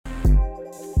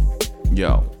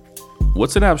Yo,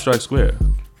 what's an abstract square?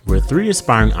 We're three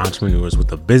aspiring entrepreneurs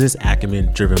with a business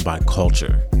acumen driven by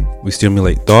culture. We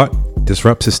stimulate thought,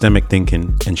 disrupt systemic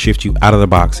thinking, and shift you out of the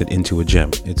box and into a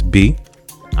gem. It's B.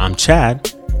 I'm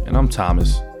Chad. And I'm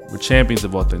Thomas. We're champions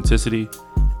of authenticity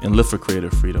and live for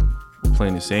creative freedom. We're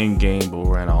playing the same game, but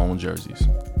we're wearing our own jerseys.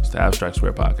 It's the Abstract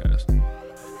Square Podcast.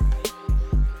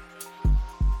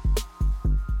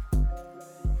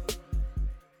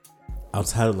 I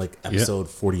was titled like episode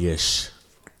 40-ish.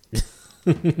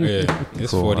 Yeah,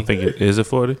 it's Cool. 40. I think is it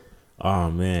 40?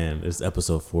 Oh man, it's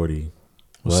episode 40.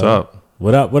 What's up?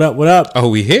 What up? What up? What up? Oh,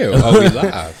 we here. Oh, we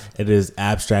live. It is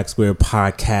Abstract Square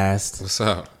Podcast, What's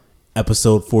up?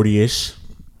 episode 40-ish,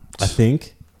 I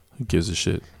think. Who gives a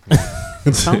shit?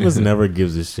 Thomas never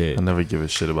gives a shit. I never give a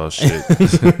shit about shit.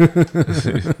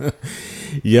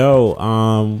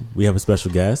 Yo, we have a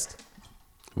special guest.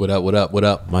 What up, what up, what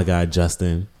up? My guy,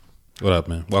 Justin. What up,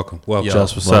 man? Welcome. Welcome. Yo.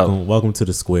 Just what's up? Welcome to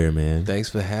the square, man. Thanks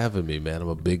for having me, man. I'm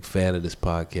a big fan of this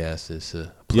podcast. It's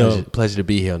a Yo. pleasure to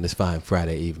be here on this fine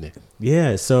Friday evening.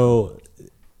 Yeah, so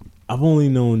I've only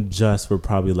known Just for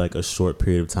probably like a short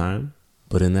period of time.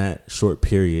 But in that short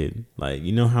period, like,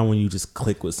 you know how when you just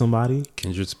click with somebody?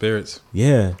 Kindred spirits.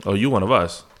 Yeah. Oh, you one of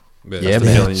us? Yeah, the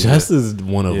man. feeling you Just get. is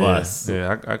one of Yeah, us.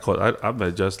 yeah. I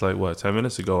met just like 10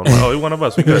 minutes ago. I'm like, oh, you one of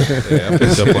us? We good. Yeah, I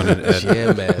picked up on it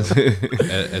Yeah,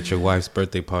 man. at your wife's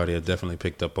birthday party. I definitely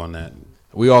picked up on that.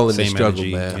 We all in the Same struggle,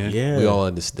 energy, man. yeah. We all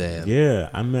understand. Yeah,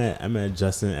 I met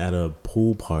Justin at a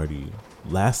pool party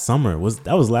last summer.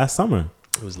 That was last summer?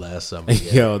 It was last summer.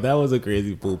 Yeah. Yo, that was a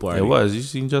crazy pool party. It was. You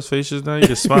seen Just faces now? You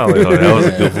just smile like, oh, that was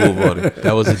a good pool party.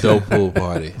 That was a dope pool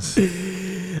party.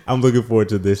 I'm looking forward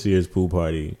to this year's pool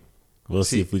party. We'll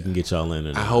see if we can get y'all in. Or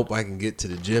I not. hope I can get to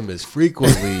the gym as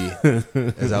frequently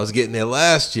as I was getting there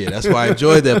last year. That's why I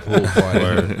enjoyed that pool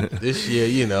party. This year,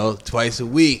 twice a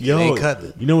week. Yo, It ain't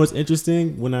cutting. you know what's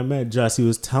interesting? When I met Just, he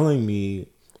was telling me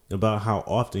about how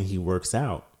often he works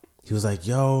out. He was like,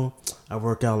 yo, I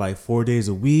work out like 4 days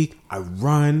a week. I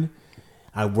run.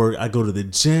 I go to the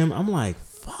gym. I'm like,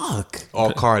 fuck.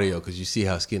 All cardio, because you see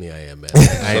how skinny I am, man.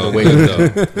 I ain't awake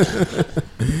though.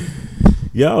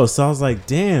 Yo, so I was like,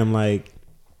 damn, like,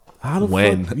 how the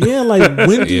When? fuck? Yeah, like,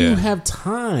 when do you Yeah. have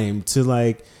time to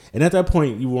like, and at that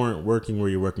point, you weren't working where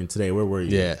you're working today. Where were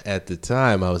you? Yeah, at the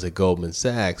time I was at Goldman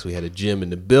Sachs. We had a gym in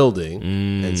the building,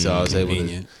 and so I was able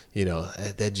to,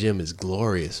 convenient. that gym is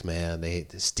glorious, man. They had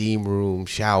the steam room,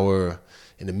 shower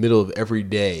in the middle of every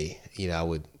day. I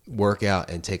would work out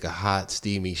and take a hot,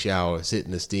 steamy shower, sit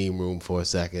in the steam room for a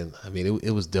second. I mean,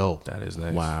 it was dope. That is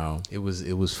nice. Wow. It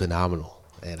was phenomenal,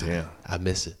 and Damn. I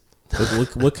miss it.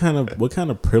 What kind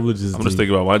of privileges? I'm just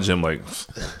thinking about my gym like,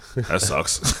 that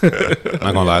sucks. I'm not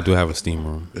gonna lie, I do have a steam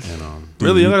room, and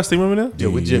Really? You got a steam room in there? Yo,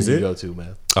 what you gym use do you it? go to,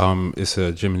 man? it's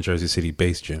a gym in Jersey City,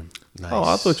 based gym. Nice. Oh,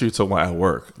 I thought you were talking about at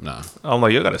work. Nah, I'm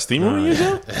like, you got a steam room in your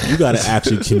gym? You got to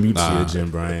actually commute to Nah. your gym,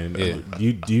 Brian. Yeah.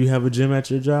 Do you have a gym at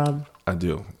your job? I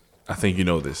do. I think you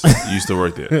know this. You used to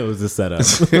work there. It was a setup.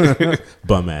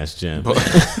 Bum ass gym.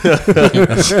 The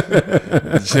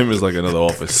gym is like another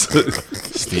office.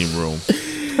 Steam room.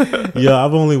 Yo,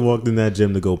 I've only walked in that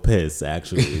gym to go piss.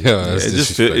 Actually, yeah, that's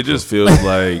It just feels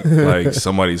like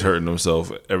somebody's hurting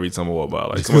themselves every time I walk by.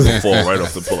 Like someone's gonna fall right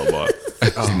off the pull-up bar.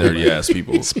 These nerdy ass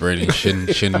people. spreading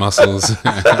shin muscles.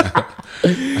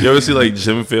 You ever see like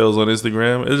gym fails on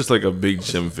Instagram? It's just like a big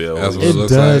gym fail. That's what it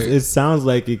looks does. like. It sounds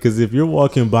like it because if you're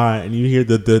walking by and you hear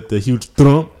the huge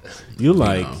thump, you're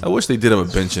like, I wish they did have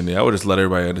a bench in there. I would just let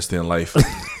everybody understand life.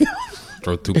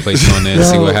 Throw 2 plates on there and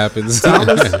see what happens.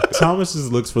 Thomas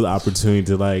just looks for the opportunity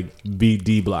to like beat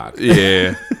D Block.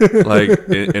 Yeah, like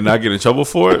and not get in trouble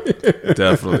for it.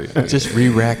 Definitely. Just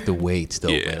re-rack the weights, though,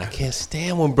 Yeah. man. I can't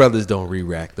stand when brothers don't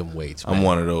re-rack them weights, man. I'm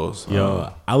one of those.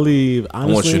 Yo, I leave.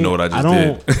 Honestly, I want you to know what I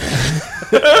just did.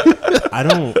 I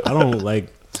don't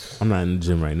like. I'm not in the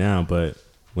gym right now, but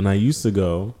when I used to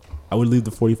go, I would leave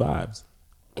the 45s,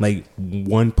 like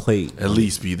one plate. At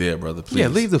least be there, brother. Please. Yeah,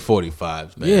 leave the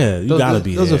 45s, man. Yeah, you gotta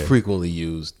be Those there. are frequently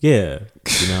used. Yeah,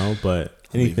 but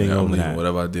anything I'm over leaving that.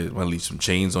 whatever I did. I'm gonna leave some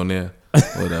chains on there.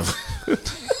 Whatever.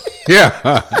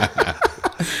 Yeah.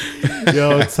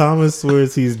 Yo, Thomas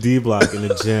swears he's D Block in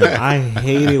the gym. I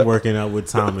hated working out with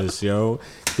Thomas, yo,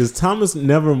 because Thomas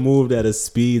never moved at a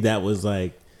speed that was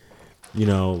like,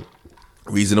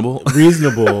 Reasonable.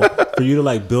 reasonable for you to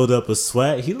like build up a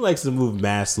sweat. He likes to move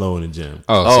mad slow in the gym.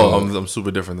 Oh, I'm super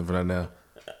different than that now.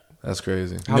 That's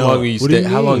crazy. How No, long are you what do you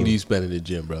How long mean? do you spend in the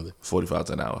gym, brother? 45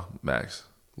 to an hour max.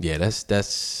 Yeah, that's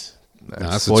That's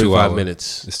a 45 2 hour.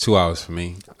 minutes. It's 2 hours for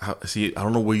me. See, I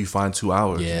don't know where you find 2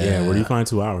 hours. Yeah, where do you find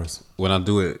 2 hours? When I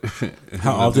do it,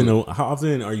 How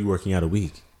often are you working out a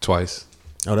week? twice.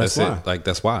 Oh, that's why. it. Like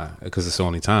that's why, because it's the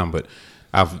only time. But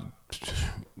I've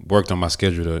worked on my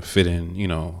schedule to fit in,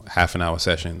 half an hour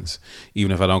sessions.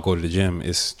 Even if I don't go to the gym,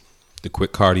 it's the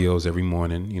quick cardios every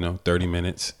morning, 30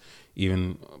 minutes,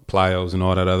 even plyos and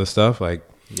all that other stuff. Like,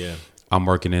 Yeah. I'm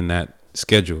working in that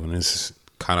schedule, and it's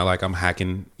kind of like I'm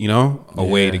hacking, a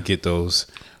way to get those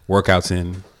workouts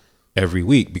in every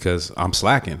week because I'm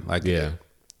slacking. Like, Yeah.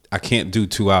 I can't do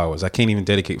 2 hours. I can't even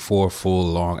dedicate 4 full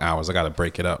long hours. I got to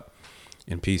break it up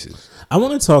in pieces. I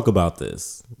want to talk about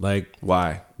this, like,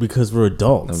 Why? because we're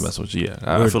adults. I'm messing with you. Yeah, We're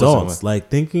I feel the same adults. way. Like,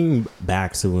 thinking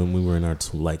back to when we were in our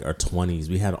 20s,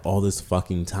 we had all this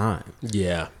fucking time.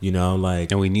 Yeah.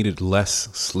 Like And we needed less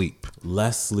sleep.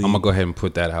 less sleep. I'm going to go ahead and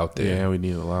put that out there. Yeah, we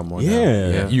need a lot more.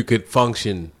 Yeah. now. You could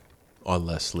function on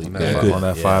less sleep. On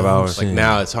that 5 hours. Like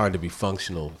now, it's hard to be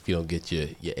functional if you don't get your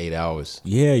 8 hours.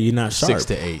 Yeah, you're not sharp. 6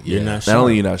 to 8, You're yeah. not sharp. Not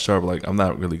only you're not sharp, like I'm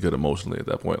not really good emotionally at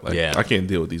that point. Like Yeah. I can't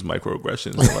deal with these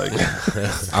microaggressions. Like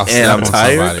I'll And snap I'm on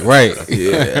tired. somebody. Right.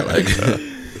 yeah,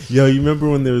 like Yo, you remember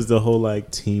when there was the whole like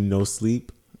team no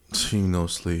sleep? no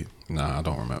sleep. Nah, I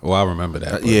don't remember. Well, I remember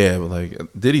that. but- Yeah, but like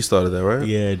Diddy started that, right?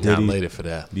 Yeah, Not Diddy. later for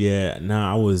that. Yeah,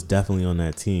 I was definitely on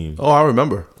that team. Oh, I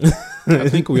remember. I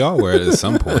think we all were at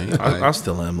some point. Like, I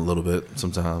still am a little bit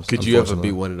sometimes. Could you ever be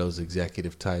unfortunately. one of those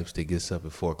executive types that gets up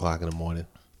at 4 o'clock in the morning?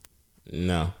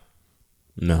 No,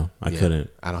 I Yeah. couldn't.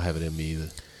 I don't have it in me either.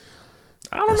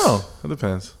 I don't know. It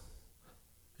depends.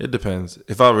 It depends.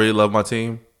 If I really love my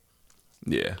team,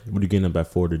 yeah. What are you getting up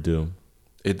at 4 to do?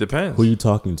 It depends. Who are you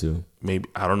talking to? Maybe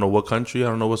I don't know what country. I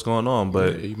don't know what's going on,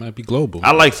 but you might be global.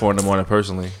 I like 4 in the morning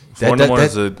personally. 4 in the morning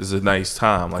is a nice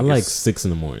time. I like it's- 6 in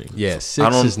the morning. Yeah, I 6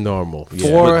 don't- is normal. but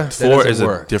 4 4 is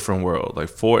work. a different world. Like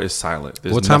 4 is silent.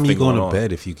 There's What time are you nothing going to on.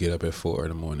 bed if you get up at 4 in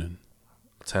the morning?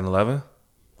 10, 11?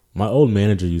 My old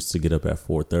manager used to get up at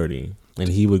 4:30, and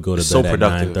he would go to It's bed so at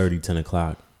productive. 9:30, 10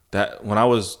 o'clock. That when I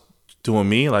was doing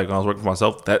me, like when I was working for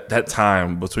myself, that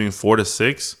time between 4 to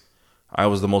 6, I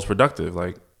was the most productive.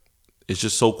 Like it's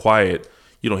just so quiet.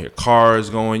 You don't hear cars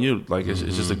going. You like it's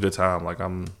just a good time. Like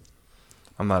I'm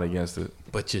not against it.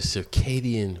 But your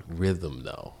circadian rhythm,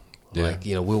 though, Yeah. like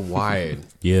we're wired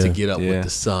Yeah. to get up Yeah. with the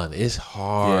sun. It's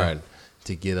hard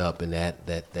to get up in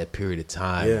that period of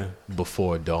time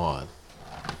before dawn.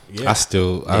 I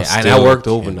still And I worked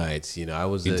overnights. I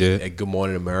was You at, did? at Good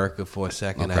Morning America for a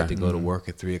second. I had to go to work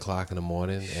at 3 o'clock in the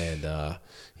morning, and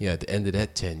at the end of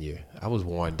that tenure, I was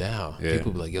worn down. Yeah.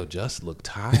 People be like, "Yo, just look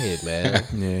tired, man."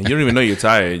 Yeah, you don't even know you're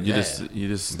tired. You Yeah.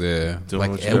 just Yeah. doing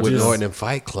Like what you Edward do Norton in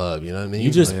Fight Club. You know what I mean?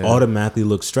 You just automatically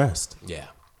look stressed. yeah,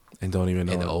 and don't even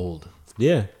know. and it. old.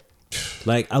 Yeah.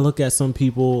 Like I look at some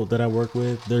people that I work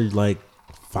with, they're like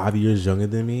 5 years younger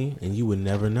than me, and you would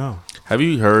never know. Have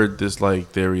you heard this like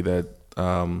theory that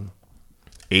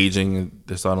aging,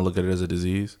 they're starting to look at it as a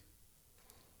disease?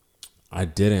 I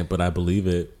didn't, but I believe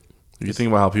it. If you think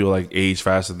about how people like age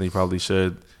faster than they probably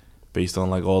should, based on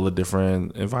like all the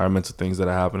different environmental things that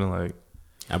are happening, like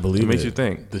I believe it makes it. you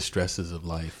think. The stresses of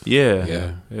life.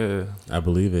 Yeah. I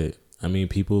believe it. I mean,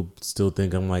 people still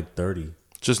think I'm like 30.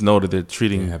 Just know that they're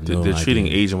treating They have no they're treating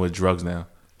idea. aging with drugs now.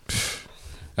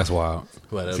 That's wild.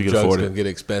 But If them you can drugs afford gonna it. get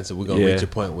expensive. We're gonna Yeah. reach a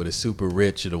point where the super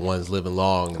rich are the ones living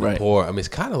long and Right. the poor. I mean, it's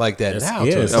kind of like that It's- now.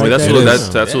 yeah, to a it's I mean like that's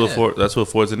that what is. that's what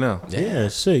affords it now. Yeah,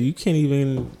 shit. You can't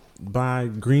even buy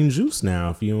green juice now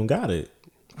if you don't got it.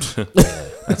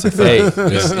 Hey,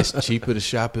 it's cheaper to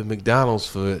shop at McDonald's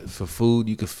for food.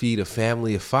 You could feed a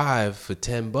family of 5 for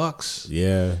 $10.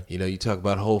 Yeah. You talk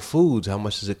about Whole Foods. How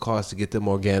much does it cost to get them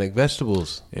organic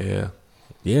vegetables? Yeah.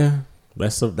 Yeah.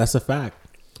 That's a fact.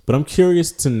 But I'm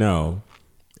curious to know,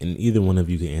 and either one of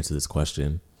you can answer this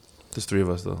question. There's 3 of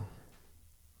us though.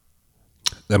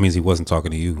 That means he wasn't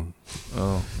talking to you.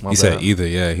 Oh, my He bad. said either.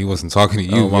 Yeah, he wasn't talking to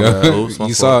you. Oh, my bad. Oops, my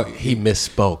You saw fault. He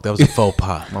misspoke. That was a faux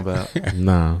pas. My bad.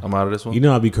 Nah. I'm out of this one. You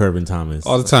know I'll be curbing Thomas.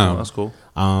 all the Oh, time. that's cool.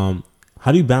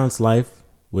 How do you balance life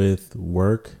with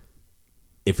work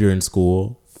if you're in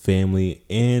school, family,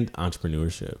 and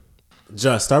entrepreneurship?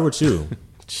 Just start with you.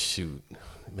 Shoot,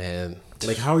 man.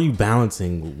 Like, how are you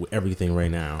balancing everything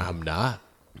right now? I'm not.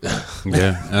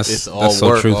 Yeah, that's It's all that's so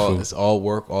work. truthful. It's all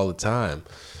work all the time.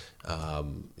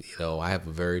 I have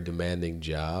a very demanding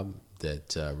job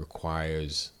that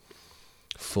requires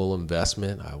full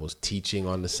investment. I was teaching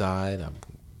on the side. I'm,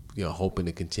 hoping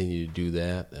to continue to do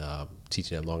that.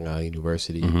 Teaching at Long Island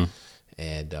University,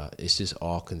 and it's just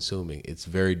all consuming. It's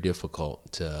very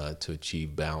difficult to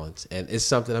achieve balance, and it's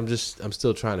something I'm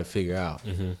still trying to figure out.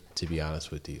 To be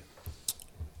honest with you.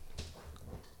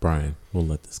 Brian, we'll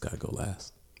let this guy go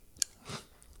last.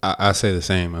 I say the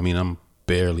same. I mean, I'm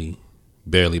barely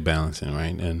balancing,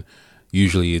 right? And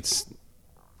usually it's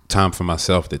time for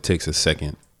myself that takes a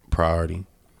second priority.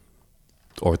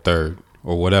 or third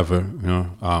or whatever, you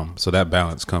know. So that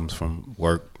balance comes from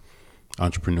work,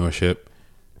 entrepreneurship,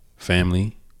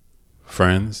 family,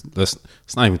 friends. Let's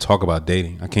not even talk about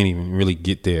dating. I can't even really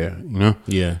get there, you know.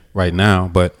 Yeah. Right now,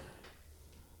 but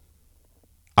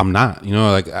I'm not, you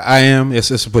know, like I am.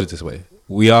 Let's put it this way: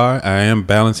 I am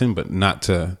balancing, but not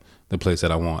to the place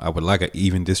that I want. I would like an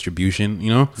even distribution, you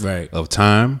know, Right. of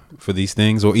time for these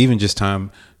things, or even just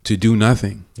time to do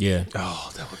nothing. Yeah.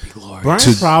 Oh, that would be glorious.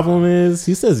 Brian's problem is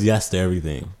he says yes to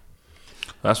everything.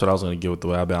 That's what I was gonna get with the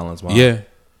way I balance mine.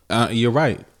 Yeah, you're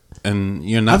right, and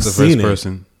you're not I've the seen first it.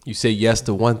 person. You say yes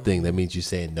to one thing, that means you're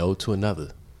saying no to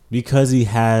another. Because he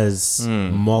has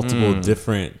multiple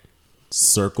different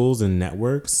circles and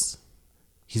networks,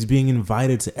 he's being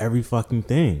invited to every fucking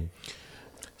thing.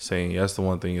 Saying yes to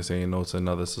one thing and saying no to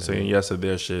another. So saying yes to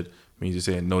their shit means you're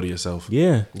saying no to yourself.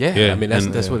 Yeah. Yeah, Yeah, I mean that's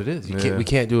and- that's what it is. Yeah. We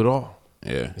can't do it all.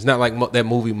 Yeah, It's not like that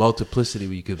movie Multiplicity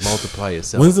where you could multiply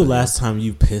yourself. When's the last time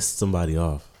you pissed somebody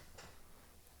off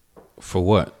for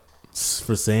what?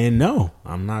 for saying no?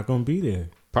 I'm not gonna be there.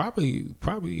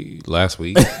 Probably last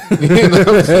week. You know what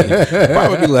I'm saying?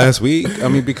 Probably last week. I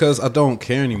mean, because I don't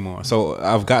care anymore. So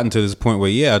I've gotten to this point where,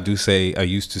 yeah, I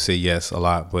used to say yes a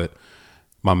lot, but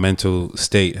my mental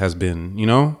state has been, you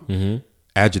know,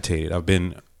 agitated. I've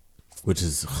been Which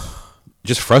is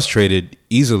just frustrated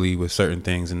easily with certain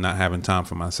things and not having time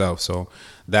for myself. So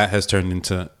that has turned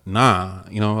into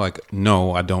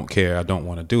no, I don't care. I don't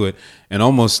want to do it. And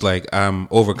almost like I'm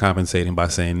overcompensating by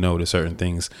saying no to certain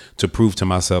things to prove to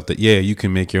myself that, yeah, you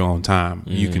can make your own time.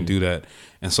 You can do that.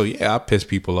 And so, yeah, I piss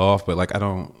people off, but like,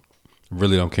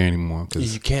 really don't care anymore.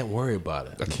 Cause You can't worry about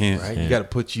it. I can't. Right? You got to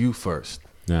put you first.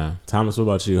 nah. Thomas, what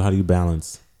about you? How do you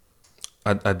balance?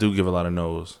 I do give a lot of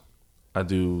no's. I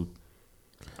do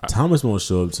Thomas won't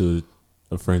show up to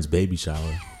a friend's baby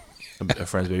shower. a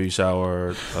friend's baby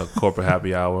shower, a corporate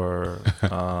happy hour.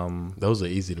 Those are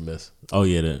easy to miss. Oh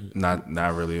yeah. Not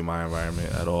really in my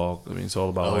environment at all. I mean, it's all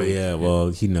about like, Yeah. Well,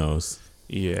 he knows.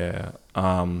 Yeah.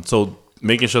 So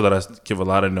making sure that I give a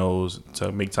lot of no's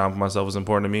to make time for myself is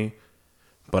important to me.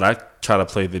 But I try to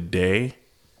play the day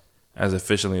as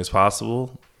efficiently as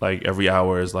possible. Like every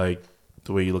hour is like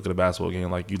the way you look at a basketball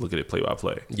game. Like you look at it play by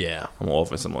play. Yeah. I'm on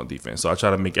offense, I'm on defense. So I try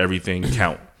to make everything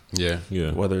count. Yeah.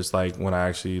 Yeah. Whether it's like when I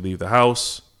actually leave the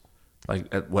house,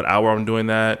 like at what hour I'm doing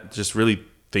that, just really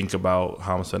think about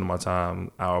how I'm spending my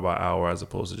time hour by hour as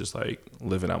opposed to just like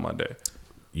living out my day.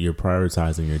 You're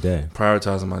prioritizing your day.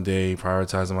 Prioritizing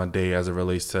my day as it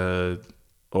relates to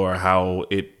or how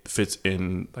it fits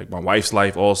in like my wife's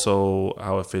life, also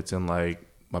how it fits in like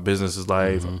my business's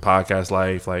life, podcast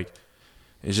life. Like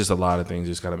it's just a lot of things.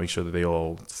 Just got to make sure that they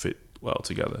all fit well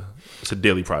together. It's a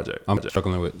daily project. I'm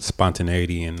struggling with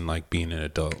spontaneity and like being an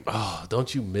adult. Oh,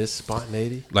 don't you miss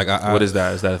spontaneity? Like What is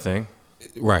that? Is that a thing?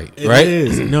 right? It Right?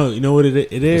 is. No, you know what it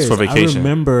is? for vacation. I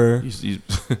remember, You-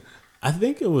 I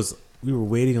think it was, we were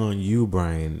waiting on you,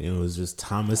 Brian. It was just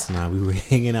Thomas and I. We were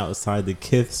hanging outside the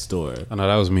Kith store. Oh, no,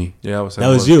 that was me. yeah, I was That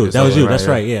was you. it's That was you. right, That's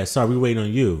yeah. right. Yeah. Sorry, we were waiting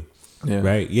on you. Yeah.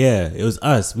 Right? Yeah. It was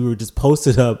us. We were just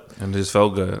posted up And it just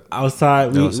felt good.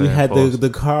 outside. That We was saying had pause. the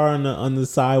car on the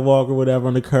sidewalk or whatever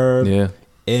on the curb. Yeah.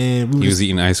 And we He was, was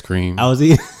eating ice cream. I was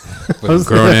eating. With a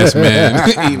grown ass man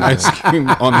eating ice cream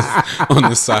on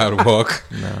the sidewalk.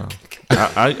 No.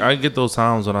 I get those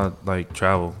times when I like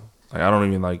travel. Like I don't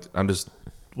even like. I'm just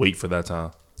wait for that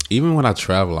time. Even when I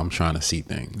travel, I'm trying to see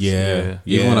things. Yeah.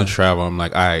 Even when I travel, I'm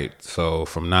like, all right, so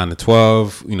from 9 to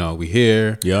 12, we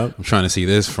here. Yep. I'm trying to see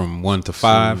this from 1 to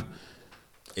 5.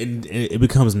 It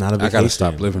becomes not a I vacation. gotta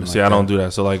stop living. See, like I that. don't do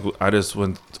that. So like, I just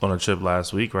went on a trip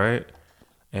last week, right?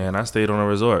 And I stayed on a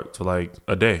resort for like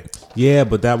a day. Yeah,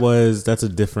 but that's a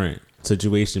different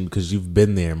situation because you've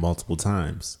been there multiple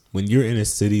times. When you're in a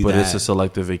city But that it's a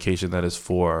selective vacation that is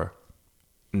for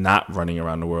not running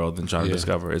around the world and trying to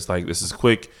discover. It's like this is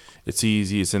quick, it's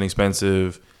easy, it's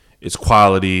inexpensive, it's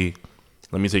quality.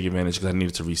 Let me take advantage because I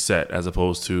needed to reset, as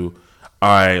opposed to, all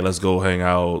right, let's go hang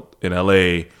out in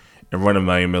LA and run a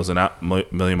million miles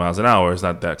an hour. It's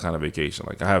not that kind of vacation.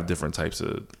 Like I have different types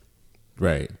of.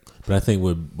 right. But I think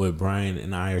what Brian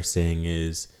and I are saying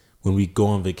is when we go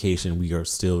on vacation, we are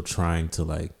still trying to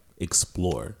like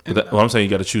explore. What I'm saying,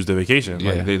 you got to choose the vacation.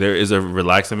 Yeah. Like there is a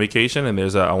relaxing vacation, and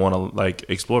there's a I want to like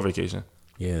explore vacation.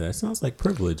 Yeah, that sounds like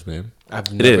privilege, man.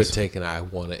 I've never is. taken I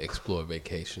want to explore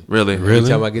vacation. Really, Every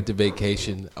time I get to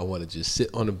vacation, I want to just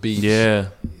sit on the beach, Yeah,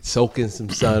 soak in some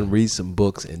sun, read some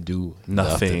books, and do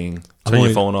nothing. nothing. I've Turn only-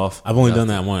 your phone off. I've only done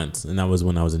that once, and that was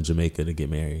when I was in Jamaica to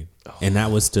get married, and that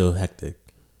was still hectic.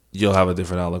 You'll have a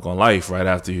different outlook on life right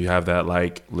after you have that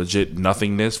like legit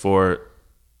nothingness for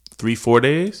 3-4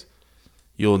 days.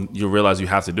 You'll realize you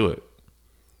have to do it.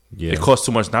 Yeah. It costs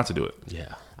too much not to do it.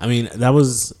 Yeah. I mean, that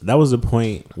was the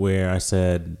point where I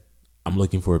said I'm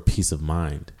looking for a peace of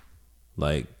mind,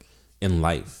 like in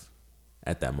life,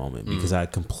 at that moment, because I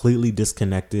completely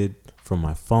disconnected from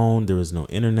my phone. There was no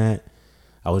internet.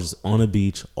 I was just on a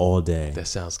beach all day, That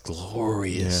sounds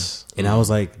glorious. and I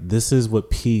was like, "This is what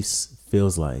peace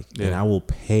feels like," and Yeah. I will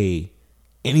pay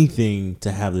anything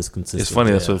to have this consistent. It's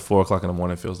funny. That's what 4 o'clock in the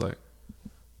morning feels like.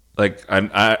 Like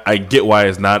I get why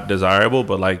it's not desirable,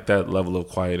 but like that level of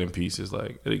quiet and peace is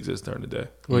like it exists during the day.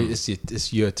 Well,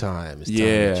 it's your time. It's time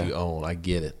Yeah. that you own. I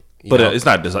get it. You But know, it's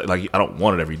not like I don't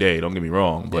want it every day. Don't get me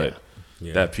wrong, but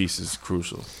Yeah. that piece is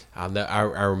crucial. I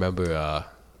remember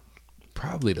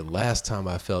probably the last time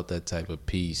I felt that type of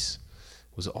peace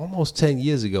was almost 10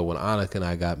 years ago when Annika and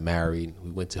I got married. We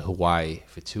went to Hawaii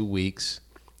for 2 weeks.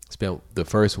 Spent the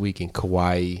first week in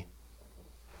Kauai.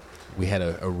 We had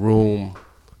a room,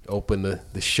 opened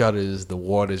the shutters, the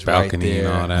water's Balcony right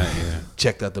there. and all that. Yeah.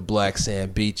 Checked out the black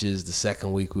sand beaches. The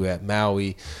second week we were at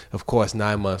Maui. Of course,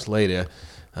 9 months later,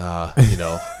 a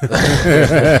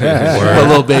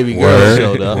little baby girl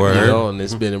showed up, and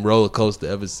it's been a roller coaster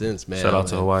ever since, man. Shout out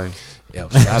to Hawaii. Yeah,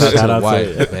 shout out Shout to out the to-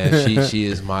 wife, man. She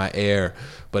is my heir.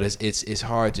 But it's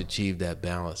hard to achieve that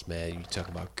balance, man. You talk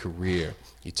about career,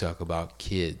 you talk about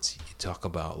kids, you talk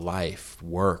about life,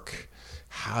 work.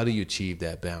 How do you achieve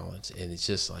that balance? And it's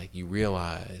just like you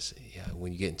realize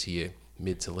when you get into your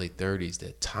mid to late 30s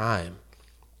that time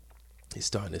is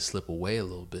starting to slip away a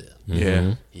little bit.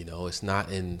 Yeah. You know, it's not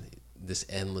in this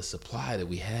endless supply that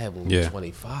we had when we Yeah. were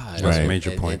 25. That's a Right.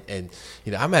 major And- point. And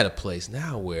I'm at a place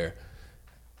now where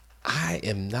I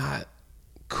am not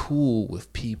cool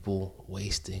with people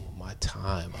wasting my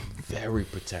time. I'm very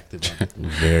protective of it.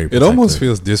 Very. It almost protective.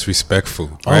 feels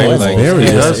disrespectful, Oh, right? it's Like, very.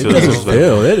 it does It feel doesn't disrespectful.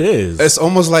 feel. It is. it's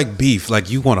almost like beef. Like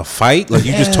you want to fight. Like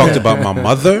you just talked about my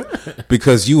mother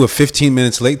because you were 15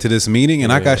 minutes late to this meeting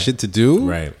and I got shit to do.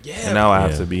 Right. Yeah. And now I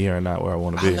have Yeah. to be here and not where I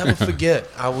want to I'll be. never forget.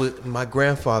 My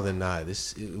grandfather and I.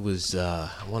 It was I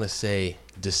want to say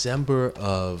December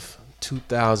of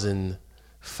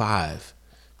 2005.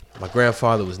 My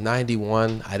grandfather was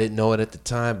 91. I didn't know it at the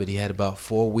time, but he had about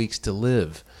 4 weeks to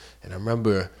live. And I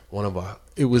remember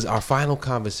it was our final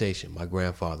conversation, my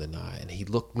grandfather and I, and he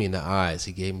looked me in the eyes.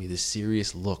 He gave me this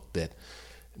serious look that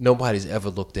nobody's ever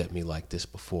looked at me like this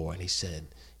before. And he said,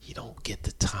 "You don't get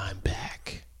the time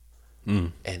back."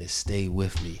 And it stayed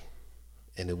with me.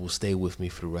 And it will stay with me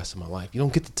for the rest of my life. You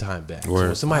don't get the time back. So Word.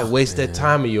 when somebody wastes that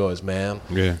time of yours, man,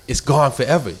 Yeah. it's gone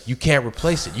forever. You can't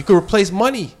replace it. You can replace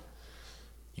money.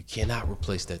 You cannot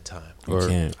replace that time. You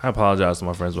can't. I apologize to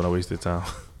my friends when I wasted time.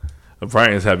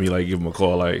 Brian has had me like give him a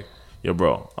call like, "Yo,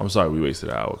 bro, I'm sorry we wasted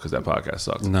an hour because that podcast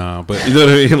sucked." Nah, but You know what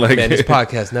I mean? Like, Man, this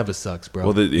podcast never sucks, bro.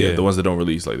 well, Yeah. the ones that don't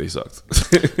release, like they sucked.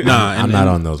 nah, I'm not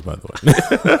on those, by the way.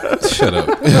 Shut up.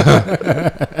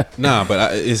 Nah,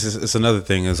 but it's another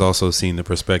thing is also seeing the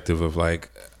perspective of like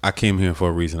I came here for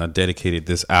a reason. I dedicated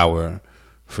this hour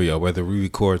for y'all, whether we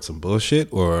record some bullshit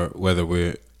or whether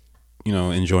we're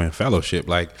enjoying fellowship.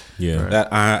 Like Yeah.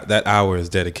 that hour is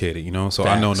dedicated. So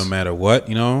I know no Facts. matter what,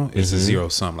 it's a zero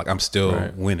sum. Like I'm still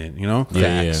Right. winning. Yeah,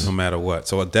 yeah. No matter what.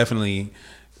 So I definitely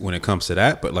when it comes to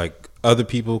that, but like other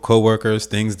people, coworkers,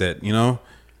 things that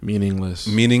Meaningless.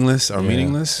 meaningless are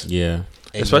meaningless. Yeah.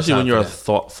 Ain't Especially no when time you're a for that.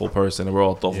 thoughtful person, and we're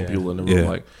all thoughtful Yeah. people in the room. Yeah.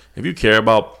 Like, if you care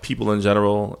about people in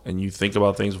general and you think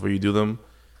about things before you do them,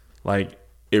 like,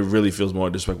 it really feels more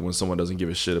disrespectful when someone doesn't give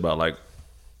a shit about like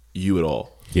you at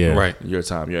all, Yeah. Right. your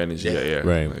time, your energy, Yeah. your air.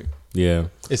 Right. Like, Yeah.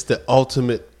 It's the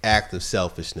ultimate act of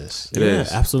selfishness. It Yeah,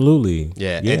 is. absolutely.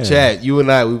 Yeah. And Chad, you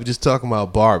and I, we were just talking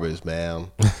about barbers, man.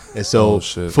 And so, Oh,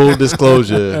 shit. full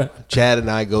disclosure, Chad and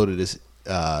I go to this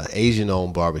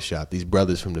Asian-owned barbershop. These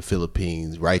brothers from the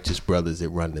Philippines, righteous brothers that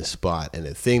run this spot. And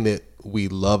the thing that we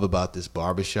love about this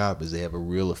barbershop is they have a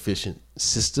real efficient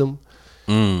system.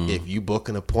 If you book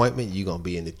an appointment, you're going to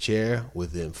be in the chair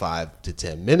within 5 to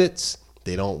 10 minutes.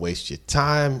 They don't waste your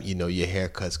time. Your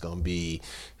haircut's going to be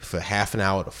for half an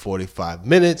hour to 45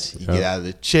 minutes. You get out of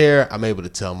the chair. I'm able to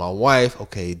tell my wife,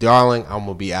 "Okay, darling, I'm going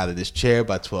to be out of this chair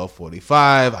by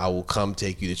 12:45. I will come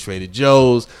take you to Trader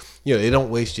Joe's." They don't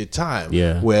waste your time.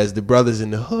 Yeah. Whereas the brothers in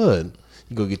the hood,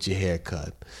 you go get your hair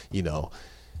cut. You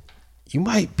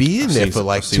might be in there seen for some-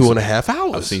 like I've seen 2.5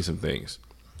 hours. I've seen some things.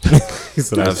 You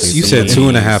said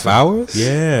 2.5 hours?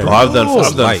 Yeah. Oh, I've done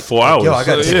light. 4 hours. Yo, I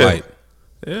got yeah. Light.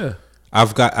 Yeah.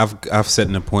 I've set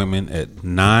an appointment at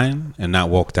 9 and not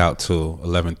walked out till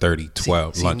 11:30,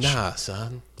 12 See, lunch. nah,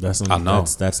 son. That's I know.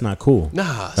 That's not cool.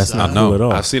 Nah, That's son. not I know. cool at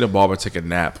all. I've seen a barber take a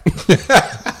nap.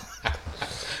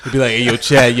 You'd be like, "Hey, yo,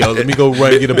 Chad, yo, let me go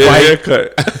run and get a Big bite."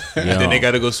 haircut. And then they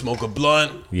got to go smoke a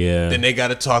blunt. Yeah. Then they got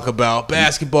to talk about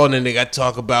basketball. And then they got to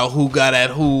talk about who got at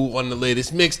who on the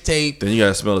latest mixtape. Then you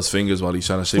gotta smell his fingers while he's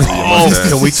trying to shave your Oh, mustache.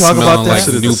 can we talk about Smelling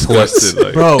that? like Newports,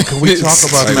 like, Bro, can we talk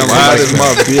about like, that? why does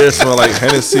my beer smell like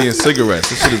Hennessy and cigarettes?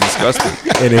 This shit is disgusting.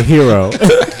 And a hero.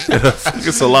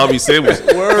 Fucking salami sandwich.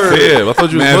 Damn, I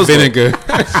thought you Mad was Muslim. vinegar.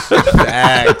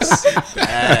 Facts.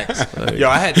 Yo,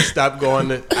 I had to stop going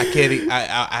to. I can't.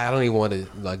 I don't even want to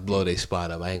like blow their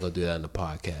spot up. I ain't gonna do that on the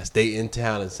podcast. They in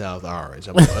town in South Orange.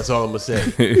 That's all I'm gonna say.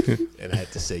 And I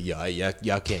had to say, yo,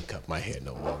 y'all can't cut my hair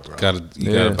no more, bro. You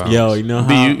Yeah. gotta bounce. Yo, you know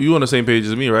B, how? you on the same page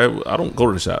as me, right? I don't go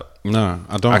to the shop. Nah,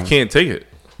 I don't. I can't take it.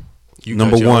 You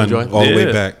Number cut your own one, joint? all the way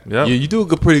Yeah. back. Yeah. You do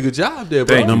a pretty good job there,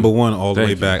 bro. Thank you. Number one, all the Thank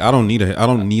way you. back. I don't need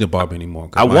a barber anymore.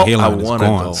 'Cause I my want hairline it is though.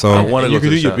 gone. So I want to you go can to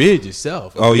do the your shop. beard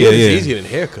yourself. Oh, Beard yeah, is yeah. easier than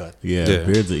haircut. Yeah, Yeah.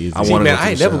 beards are easy. I See, wanna man, go to I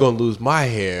ain't the never shop. gonna lose my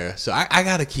hair, so I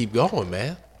gotta keep going,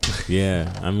 man.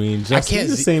 Yeah, I mean, just can't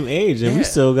the see- same age, and we Yeah.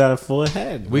 still got a full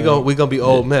head. We gonna be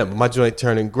old men, but my joint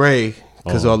turning gray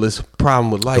because all this problem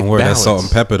with life don't worry, balance. that's salt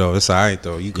and pepper though. It's alright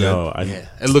though. You good? Yo, Yeah,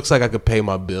 it looks like I could pay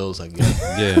my bills. I guess.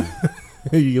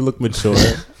 Yeah. you look mature.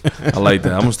 I like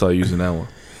that. I'm gonna start using that one.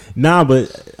 Nah,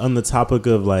 but on the topic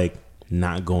of like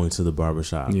not going to the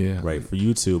barbershop, Yeah. right, for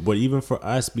you two, but even for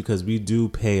us, because we do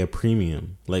pay a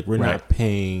premium. Like we're Right. not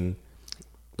paying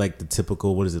like the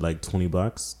typical, what is it, like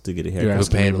 $20 to get a haircut?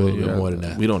 asking paying a little bit more than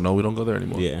that. We don't know. We don't go there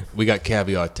anymore. Yeah. We got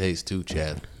caviar taste too,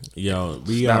 Chad. Yo,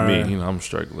 we Not are. me. You know, I'm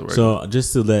struggling. Right So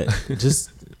just to let, just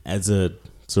as a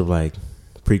sort of like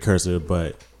precursor,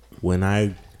 but when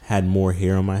I had more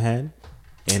hair on my head,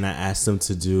 and I asked them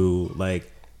to do like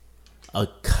a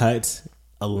cut,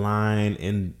 a line,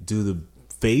 and do the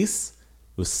face,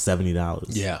 it was $70.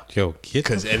 Yeah. Yo, get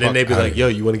Cause the and then fuck they be outta like, here.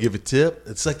 "Yo, you want to give a tip?"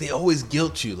 It's like they always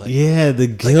guilt you. Like, Yeah, the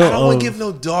like, guilt. I don't want of, to give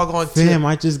no doggone fam, tip.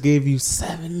 I just gave you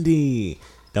 70.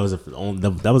 That was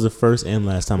that was the first and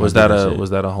last time. Was I did that a shit. was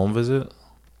that a home visit?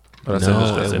 Or that's No,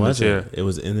 that's it in the wasn't. chair. It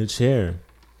was in the chair.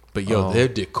 But yo, their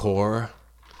decor,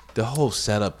 the whole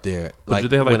setup there. But Like do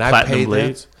they have like when I platinum paid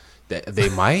blades? them, they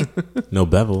might. No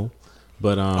bevel,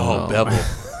 but Oh, bevel.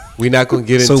 We're not gonna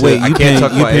get So into. wait, I you can't paying-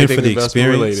 talk you about paying anything for the investment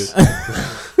experience?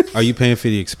 related. Are you paying for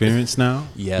the experience now?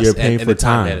 Yes, You're paying and for the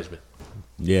time time. management.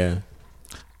 yeah.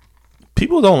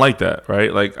 People don't like that,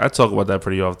 right? Like I talk about that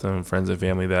pretty often with friends and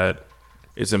family that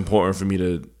it's important for me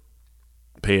to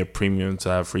pay a premium to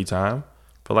have free time.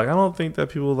 But like I don't think that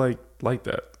people like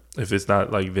that if it's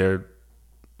not like their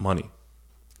money.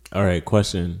 All right,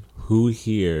 question. Who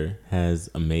here has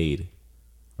a maid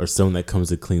or someone that comes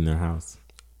to clean their house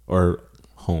or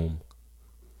home?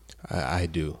 I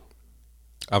do.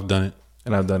 I've done it.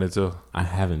 And I've done it too. I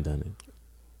haven't done it.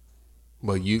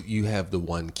 Well, you have the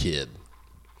one kid.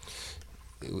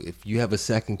 If you have a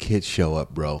second kid show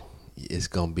up, bro, it's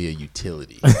gonna be a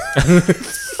utility. I'm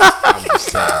just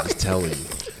saying, I'm just telling you.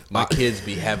 My kids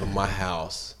be having my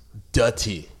house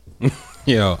dirty.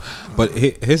 Yo, but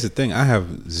here's the thing. I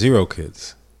have 0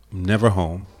 kids. I'm never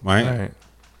home, right?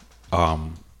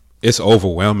 It's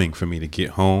overwhelming for me to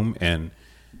get home, and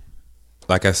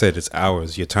like I said, it's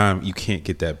hours. Your time, you can't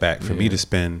get that back. For me to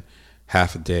spend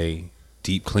half a day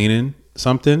deep cleaning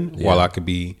something while I could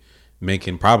be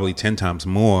making probably 10 times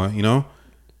more, you know,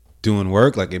 doing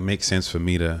work, like it makes sense for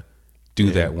me to do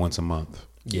that once a month.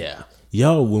 Yeah.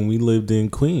 Yo, when we lived in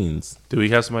Queens, Do we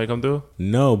have somebody come through?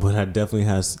 no, but I definitely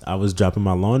I was dropping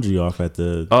my laundry off at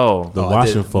the Oh, the I wash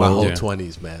did and fold. my whole Yeah.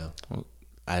 20s, man.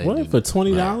 I didn't What do- for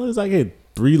 $20? I get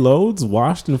 3 loads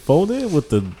washed and folded with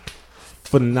the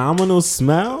phenomenal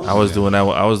smell. I was doing that.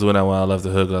 I was doing that when I left the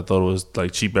hood. 'Cause I thought it was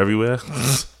like cheap everywhere.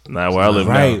 Nah, where I live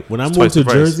now, Right. When I it's moved twice the to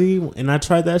price. Jersey and I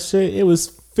tried that shit, it was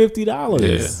 $50.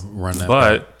 Yeah. Run that back.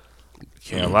 But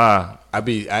can't lie. I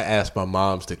asked my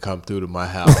moms to come through to my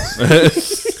house.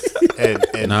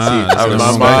 and Nah, see, that's so the my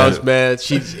wrong mom's way. man,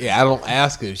 I don't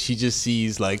ask her. She just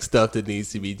sees like stuff that needs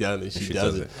to be done and she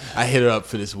does it. I hit her up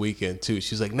for this weekend too.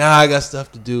 She's like, "Nah, I got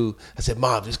stuff to do." I said,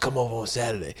 "Mom, just come over on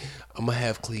Saturday. I'm gonna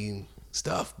have clean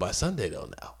stuff by Sunday though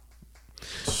now."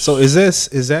 So is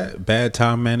that bad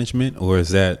time management, or is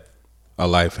that a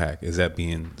life hack? Is that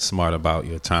being smart about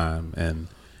your time and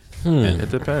It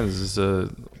depends.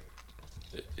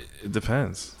 It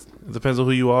depends. It depends on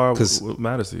who you are. 'Cause What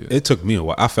matters to you? it took me a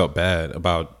while. I felt bad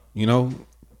about,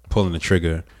 pulling the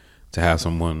trigger to have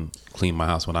someone clean my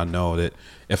house when I know that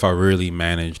if I really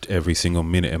managed every single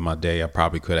minute of my day, I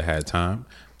probably could have had time.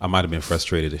 I might have been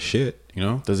frustrated as shit,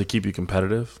 Does it keep you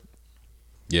competitive?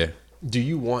 Yeah. Do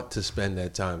you want to spend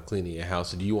that time cleaning your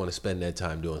house, or do you want to spend that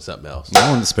time doing something else? I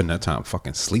wanted to spend that time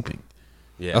fucking sleeping.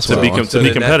 Yeah. That's to what be I want. to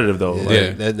be competitive though. Yeah, Like,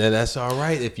 Yeah. then that's all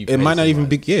right if you. It pay might not even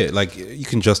somebody. be like you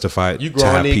can justify it You to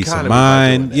growing have the peace of economy by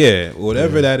mind. doing Yeah,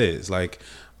 whatever that is. Like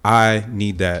I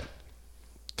need that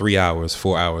 3 hours,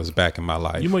 4 hours back in my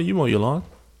life. you mow your lawn?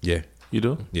 Yeah, You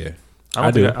do? yeah.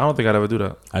 I don't think I'd ever do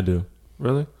that. I do.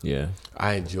 Really? Yeah.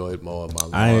 I enjoyed mowing my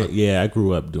lawn. I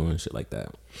grew up doing shit like that.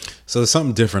 So there's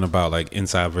something different about like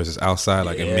inside versus outside.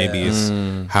 Like, and maybe it's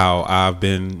Mm. how I've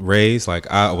been raised. Like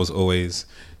I was always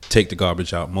take the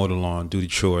garbage out, mow the lawn, do the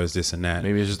chores, this and that.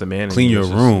 Maybe it's just the man. in Clean you. your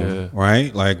It's just- room, yeah.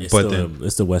 right? Like, It's but still then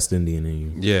it's the West Indian in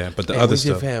you. yeah, but the Hey, other where's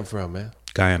your stuff, fam from, man?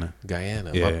 Guyana.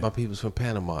 Guyana. Yeah. My people's from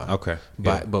Panama. Okay,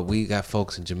 But yeah. but we got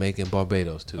folks in Jamaica and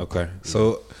Barbados too. Okay,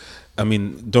 so I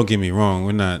mean, don't get me wrong.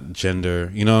 We're not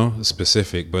gender,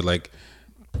 specific, but like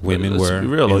women Let's were be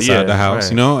real, though. inside Yeah, the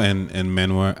house, right. and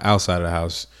men were outside of the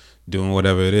house doing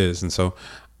whatever it is. And so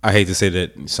I hate to say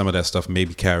that some of that stuff may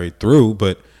be carried through,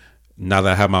 but now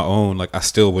that I have my own, like I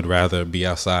still would rather be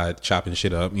outside chopping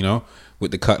shit up,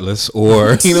 with the cutlass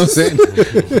or, you know what I'm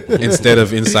saying? Instead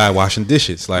of inside washing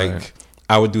dishes. Like Right.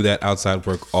 I would do that outside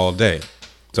work all day.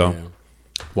 So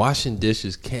Washing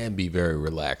dishes can be very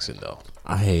relaxing though.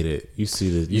 I hate it. You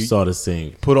saw the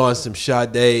sink. Put on some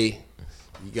Sade.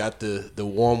 You got the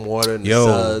warm water and the yo,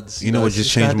 suds. you know what it's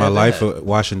just not changed my that life bad. of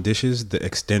washing dishes? The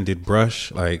extended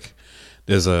brush. Like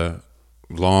there's a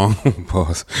long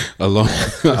pause, a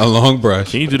long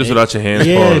brush. Can you do this without your hands?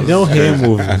 Yeah, Pause. no hand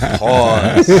movement.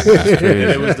 Pause.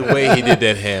 It was the way he did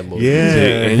that hand movement.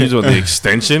 Yeah. And you're doing the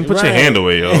extension. Put your Right. hand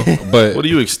away, yo. But What are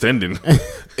you extending?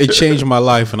 it changed my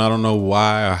life, and I don't know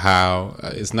why or how.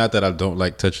 It's not that I don't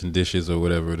like touching dishes or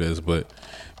whatever it is, but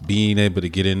being able to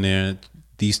get in there,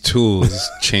 these tools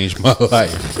changed my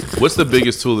life. What's the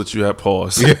biggest tool that you have?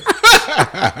 Pause.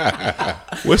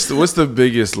 What's the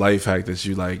biggest life hack that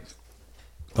you like?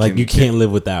 Like you can't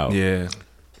live without. Yeah,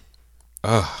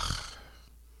 I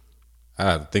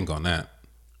had to think on that.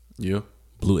 you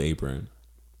Blue Apron.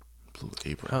 Blue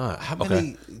Apron. Huh, how Okay.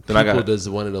 many Then I people got- does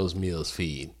one of those meals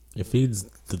feed? It feeds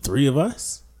the three of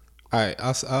us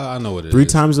I know what it is. 3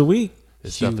 times a week.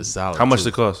 This stuff is solid. How much too. does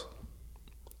it cost?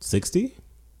 60.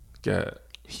 Yeah,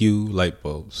 Hue light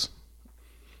bulbs.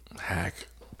 hack.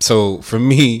 So for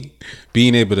me,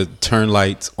 being able to turn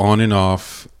lights on and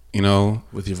off,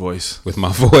 With your voice. with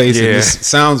my voice, and Yeah. this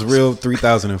sounds real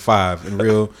 3005 and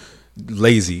real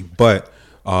lazy, but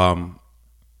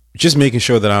just making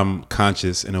sure that I'm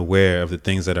conscious and aware of the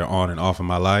things that are on and off in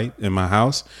my light in my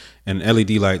house. And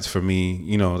LED lights for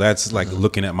me, that's like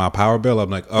looking at my power bill. I'm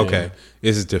like, okay,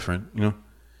 this is different.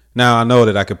 Now I know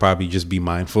that I could probably just be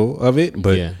mindful of it,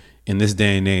 but Yeah. in this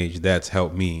day and age, that's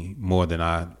helped me more than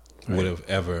I would have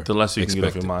ever. The less you can get off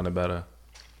expected. your mind, the better.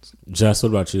 Jess, what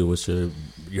about you? What's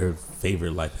your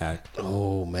favorite life hack?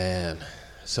 Oh man.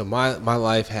 So my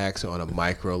life hacks are on a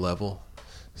micro level.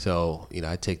 So,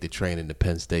 I take the train into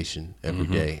Penn Station every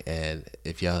day, and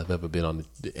if y'all have ever been on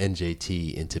the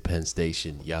NJT into Penn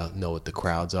Station, y'all know what the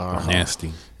crowds are.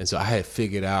 Nasty. And so I had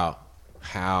figured out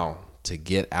how to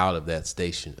get out of that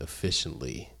station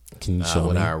efficiently Can you show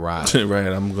when me? I arrived. Right,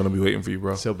 I'm gonna be waiting for you,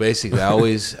 bro. So basically,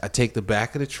 I take the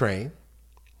back of the train,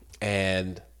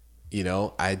 and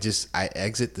I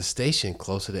exit the station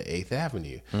closer to 8th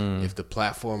Avenue. If the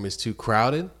platform is too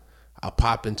crowded, I'll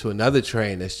pop into another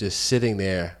train that's just sitting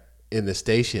there in the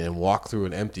station and walk through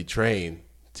an empty train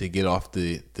to get off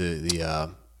to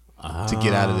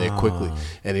get out of there quickly.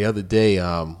 And the other day,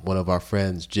 one of our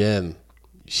friends, Jen,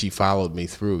 she followed me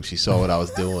through. She saw what I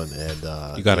was doing,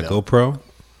 and You got a GoPro?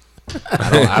 I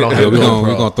don't Yeah, have we're a gonna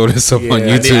GoPro. throw this up on I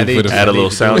need- YouTube I need for to the Add a little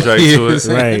soundtrack to it.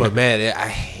 Right. But man, I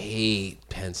hate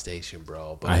Penn Station,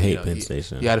 bro. But I hate Penn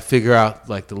Station. You got to figure out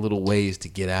like the little ways to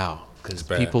get out because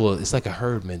it's like a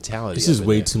herd mentality. This is up in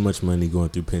way there. too much money going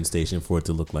through Penn Station for it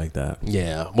to look like that.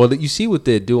 Yeah. Well, you see what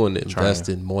they're doing to invest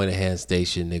in Moynihan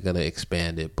Station. They're gonna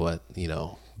expand it, but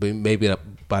maybe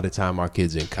by the time our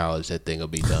kids are in college, that thing will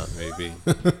be done. Maybe.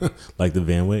 Like the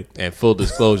Van Wyck. And full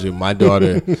disclosure, my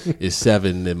daughter is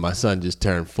 7 and my son just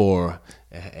turned 4.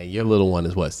 And your little one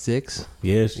is what, 6?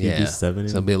 Yeah, she'd be 7.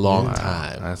 It's gonna be a long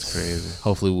time. That's crazy.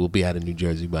 Hopefully, we'll be out of New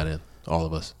Jersey by then, all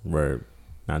of us. Word.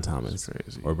 Not Thomas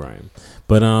crazy. or Brian.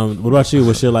 But what about you?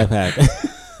 What's your life hack?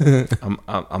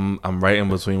 I'm right in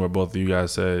between where both of you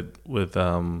guys said with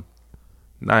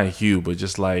not Hugh, but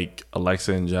just like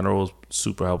Alexa in general is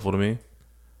super helpful to me.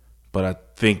 But I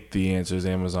think the answer is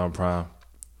Amazon Prime.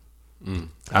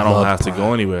 I don't love have to Prime.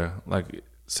 go anywhere. Like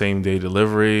same day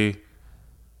delivery.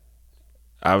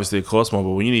 Obviously it costs more, but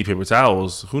when you need paper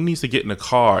towels, who needs to get in a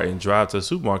car and drive to the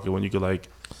supermarket when you could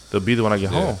they'll be there when I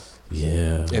get home?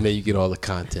 Yeah. And then you get all the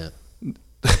content.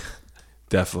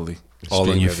 Definitely. All in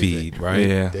Stream your everything. feed, right?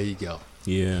 Yeah. There you go.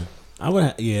 Yeah.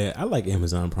 I like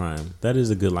Amazon Prime. That is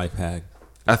a good life hack.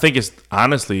 I think it's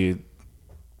honestly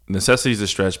necessity is a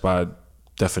stretch by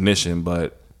definition,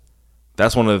 but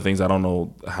that's one of the things I don't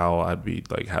know how I'd be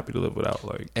like happy to live without.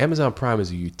 Like Amazon Prime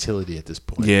is a utility at this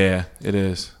point. yeah, it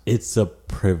is. It's a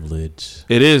privilege.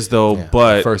 It is though, Yeah.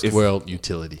 but First if- world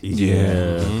utility.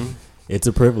 Yeah. It's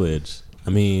a privilege. I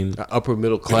mean, Upper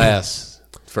middle class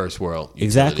first world utility.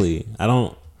 exactly. I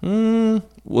don't.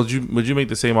 would you make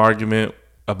the same argument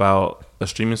about a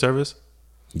streaming service?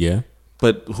 Yeah.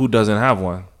 But who doesn't have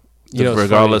one? You know, it's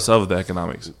regardless of the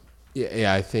economics.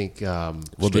 Yeah, I think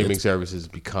streaming services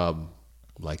become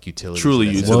like utilities. Truly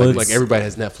in that sense. utilities. Like everybody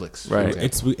has Netflix. for Right.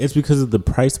 example. It's because of the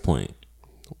price point.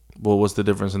 Well, what's the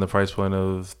difference in the price point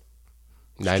of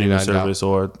streaming $99. service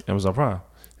or Amazon Prime?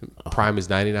 Prime is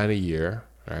 $99 a year,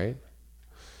 right?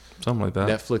 Something like that.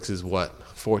 Netflix is what,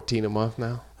 $14 a month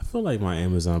now? I feel like my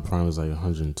Amazon Prime is like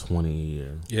 120 a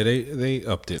year. Yeah, they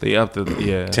upped it. They upped it,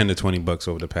 yeah. $10 to $20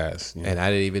 over the past. Yeah. And I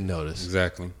didn't even notice.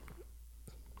 Exactly.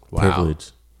 Wow.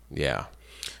 Privilege. Yeah.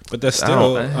 But that's I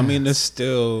still. don't- I mean, that's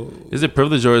still. Is it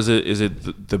privilege or is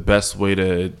it the best way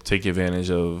to take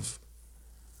advantage of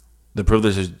the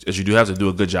privilege is you do have to do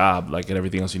a good job like at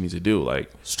everything else you need to do? Like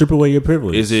Strip away your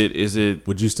privilege. is it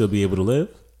Would you still be able to live?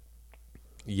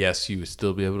 Yes, you would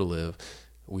still be able to live.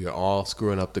 We are all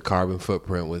screwing up the carbon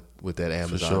footprint with that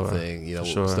Amazon sure. thing, For with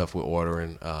sure. stuff we're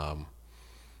ordering.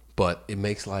 But it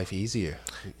makes life easier.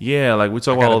 yeah, like we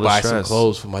talk I about gotta all the buy some stress.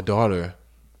 clothes for my daughter.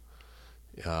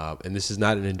 And this is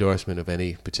not an endorsement of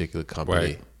any particular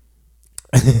company.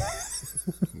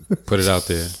 Put it out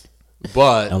there.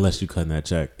 But Unless you cutting that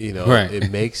check. Right.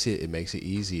 it makes it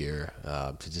easier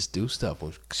to just do stuff.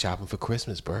 We're shopping for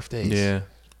Christmas, birthdays. Yeah.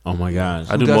 Oh my gosh.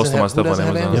 I do doesn't most of my have- stuff who on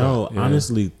doesn't have Amazon. Yo, Yeah.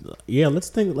 honestly, yeah. Let's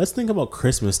think about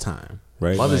Christmas time,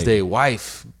 right? Mother's Like, Day,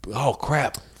 wife. Oh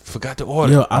crap! Forgot to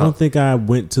order. Yo, I don't think I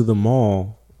went to the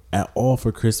mall at all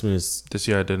for Christmas This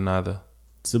year I didn't either.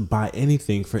 to buy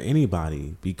anything for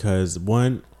anybody because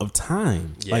one of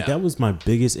time. Like Yeah. that was my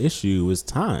biggest issue was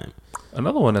time.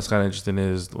 Another one that's kind of interesting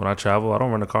is when I travel, I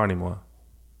don't rent a car anymore.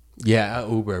 Yeah, I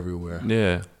Uber everywhere.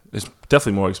 Yeah, it's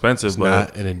definitely more expensive, but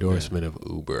Not an endorsement of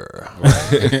Uber.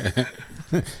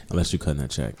 Unless you cutting that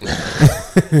check.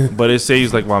 but it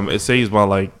saves my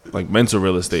like mental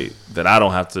real estate that I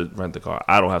don't have to rent the car.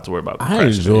 I don't have to worry about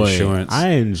crashing. insurance. I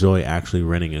enjoy actually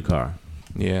renting a car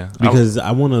Yeah, because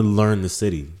I want to learn the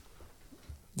city.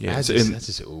 yeah. That's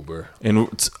just Uber.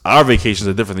 And our vacations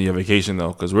are different than your vacation though,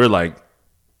 because we're like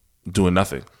doing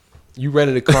nothing. You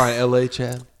rented a car in L.A.,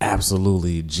 Chad?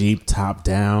 Absolutely, Jeep top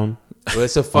down. Well,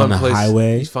 it's a fun On the place.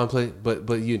 highway. It's a fun place, but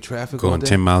you in traffic all Going day?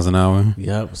 10 miles an hour.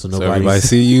 Yep. So So nobody everybody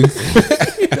see you.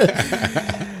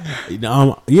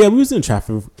 Yeah, we was in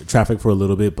traffic for a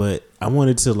little bit, but I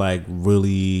wanted to like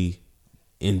really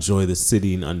enjoy the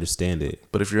city and understand it.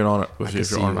 But if you're on I can if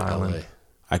see you're on you an in island, LA.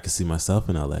 I could see myself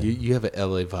in LA. You have an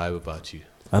L.A. vibe about you.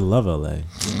 I love LA.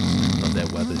 Love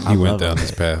that weather. I He went love down it.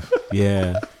 this path.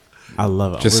 Yeah, I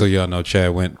love it. Just so y'all know,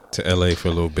 Chad went to LA for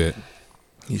a little bit.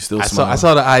 you still I smile.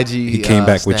 saw the IG. He came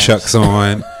back with snaps. Chucks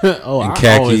on, oh, and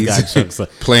I always khakis. got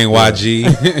Chucks. playing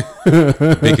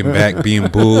YG, big and back, being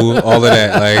bull, all of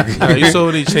that. Like, Yeah, you saw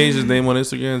when he changed his name on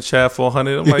Instagram, Chad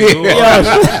 400. I'm like,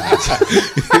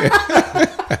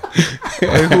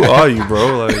 who are you,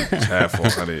 bro? Like Chad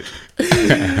 400.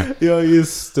 Yo, you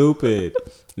stupid.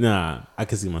 Nah, I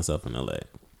can see myself in LA.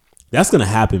 That's gonna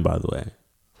happen, by the way.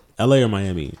 LA or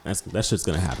Miami. That shit's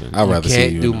gonna happen. I'd You rather see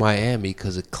can't you. do in Miami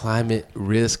because of climate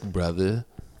risk, brother.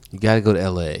 You got to go to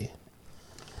L.A.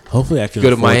 Hopefully, I can Go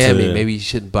to afford Miami. Maybe you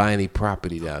shouldn't buy any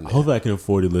property down there. Hopefully, I can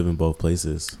afford to live in both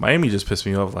places. Miami just pissed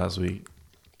me off last week.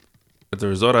 At the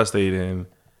resort I stayed in,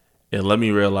 it let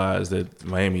me realize that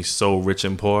Miami's so rich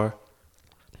and poor.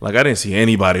 Like I didn't see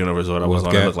anybody on the resort I was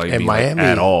on that looked like And me like, Miami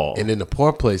at all. And in the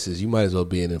poor places, you might as well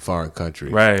be in a foreign country.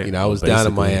 Right. You know, I was down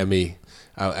in Basically. Miami.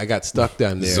 I got stuck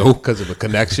down there So- because of a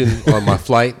connection on my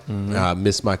flight.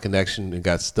 Missed my connection and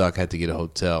got stuck. Had to get a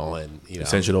hotel. And, you know,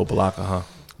 Sent you to Opalaka, huh?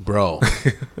 bro,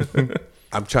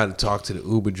 I'm trying to talk to the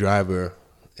Uber driver.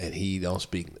 And he don't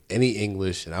speak any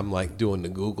English. And I'm like doing the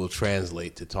Google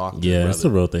Translate to talk to Yeah, the that's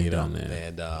brother, a real thing you know? down there.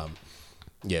 And,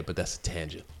 yeah, but that's a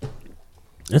tangent.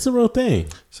 It's a real thing.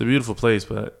 It's a beautiful place,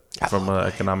 but from an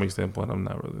economic standpoint, I'm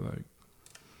not really like.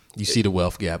 You see the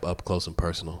wealth gap up close and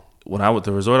personal. When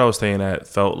the resort I was staying at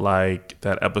felt like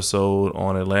that episode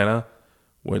on Atlanta,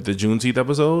 with the Juneteenth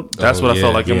episode. That's Oh, what I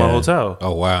felt yeah, like in my yeah. hotel.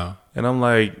 Oh wow. And I'm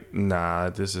like, nah,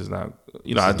 this is not.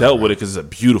 You know, I dealt with it because it's a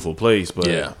beautiful place, but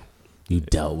Yeah. You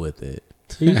dealt with it.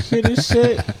 You hear this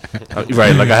shit?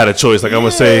 Right, like I had a choice. Like I'm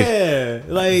gonna say,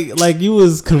 like you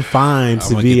was confined I'm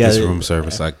to gonna be get at this room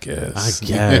service, I guess. I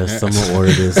guess I'm gonna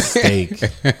order this steak.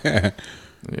 yeah,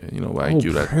 you know, why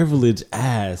you that? Privilege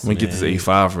ass. Let me get this man.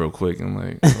 A5 real quick. I'm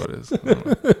like, what is?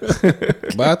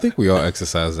 But I think we all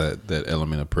exercise that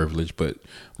element of privilege. But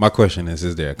my question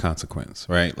is there a consequence,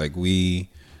 right? Like we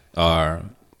are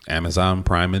Amazon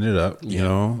priming it up, you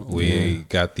know. We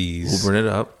got these Ubering it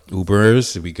up.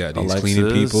 Ubers, we got these Alexas,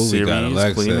 cleaning people, we got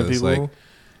Siris, cleaning Alexas. people. Like,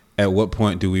 at what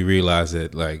point do we realize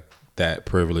that like that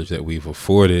privilege that we've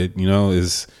afforded, you know,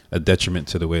 is a detriment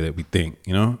to the way that we think,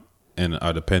 you know, and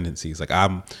our dependencies? Like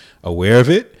I'm aware of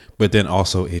it, but then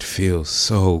also it feels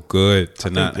so good to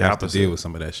not the have opposite. to deal with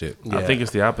some of that shit. I think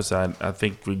it's the opposite. I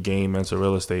think we gain mental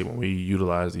real estate when we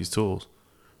utilize these tools.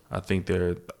 I think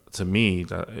to me,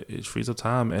 that it frees up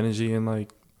time, energy, and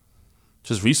like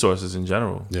just resources in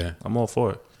general. Yeah. I'm all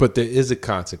for it. But there is a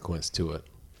consequence to it.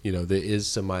 You know, there is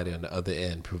somebody on the other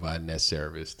end providing that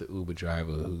service, the Uber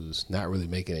driver who's not really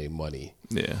making any money.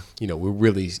 Yeah. You know, we're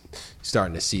really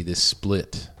starting to see this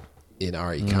split in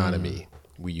our economy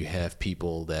where you have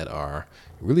people that are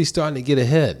really starting to get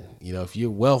ahead. You know, if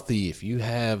you're wealthy, if you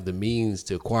have the means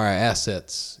to acquire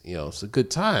assets, you know, it's a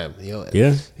good time. You know,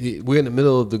 Yeah. we're in the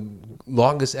middle of the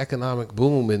longest economic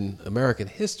boom in American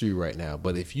history right now.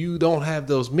 But if you don't have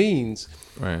those means,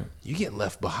 Right. you're getting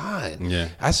left behind. Yeah.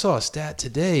 I saw a stat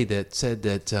today that said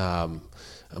that a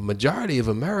majority of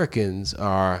Americans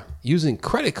are using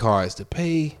credit cards to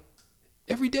pay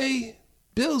everyday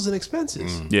bills and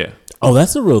expenses. Yeah. Oh,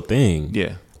 that's a real thing.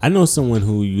 Yeah. I know someone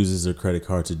who uses their credit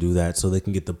card to do that so they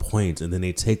can get the points, and then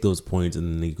they take those points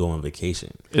and then they go on vacation.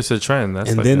 It's a trend. That's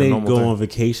And like then a they normal go thing. on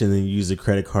vacation and use the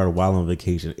credit card while on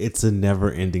vacation. It's a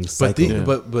never-ending cycle.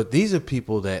 But these are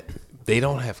people that they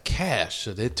don't have cash,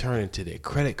 so they're turning to their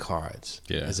credit cards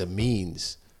Yeah. as a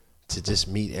means to just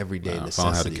meet everyday If I necessities.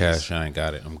 don't have the cash, I ain't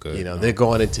got it. I'm good. You know, they're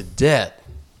going into debt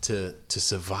to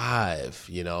survive.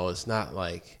 You know, it's not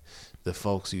like the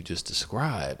folks you just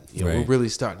described. You know, Right. we're really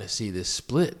starting to see this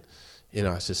split in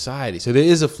our society. So there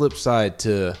is a flip side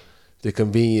to the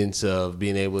convenience of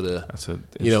being able to, That's a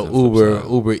you know, interesting flip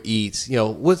side. Uber Eats. You know,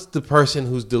 what's the person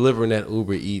who's delivering that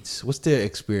Uber Eats? What's their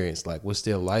experience like? What's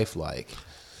their life like?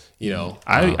 You know,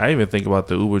 I even think about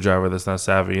the Uber driver that's not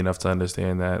savvy enough to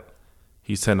understand that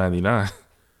he's 1099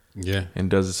 yeah. and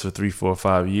does this for 3, 4,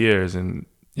 5 years, and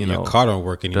you know, Your car don't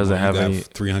work anymore. doesn't have you got any-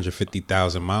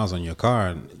 350,000 miles on your car,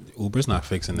 and Uber's not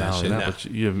fixing that not only shit. that, but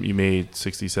you made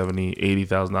 $60,000, $70,000,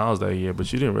 $80,000 that year,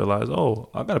 but you didn't realize, oh,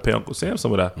 I gotta pay Uncle Sam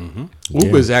some of that.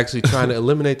 Uber is actually trying to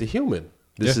eliminate the human.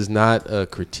 This Yeah. is not a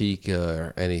critique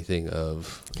or anything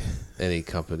of any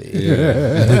company. But you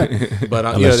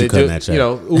know, Unless they you cut do, that check. you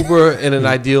know, Uber in an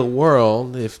ideal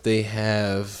world, if they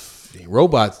have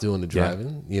robots doing the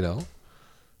driving, you know,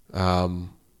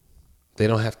 they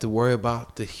don't have to worry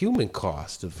about the human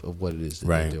cost of what it is that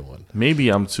Right. they're doing. Maybe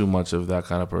I'm too much of that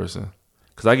kind of person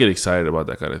because I get excited about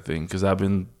that kind of thing because I've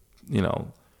been, you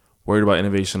know, worried about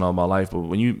innovation all my life. But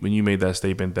when you made that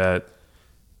statement that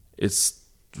it's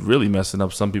really messing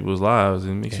up some people's lives,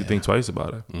 it makes you think twice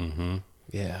about it.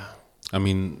 Yeah. I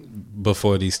mean,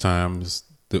 before these times,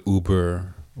 the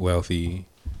uber wealthy,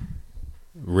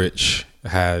 rich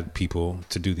had people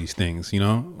to do these things, you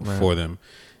know, for them.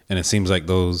 And it seems like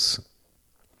those,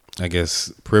 I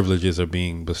guess, privileges are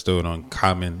being bestowed on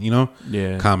common, you know,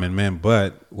 common men.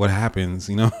 But what happens,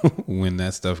 you know, when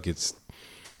that stuff gets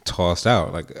tossed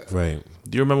out? Like, Right.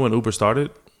 Do you remember when Uber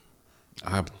started?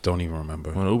 I don't even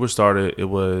remember. When Uber started, it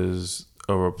was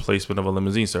a replacement of a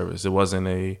limousine service. It wasn't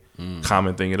a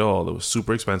common thing at all. It was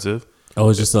super expensive. Oh,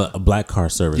 it's just a black car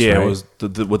service. Yeah, right? it was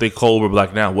what they call Uber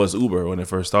Black now was Uber when it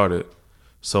first started.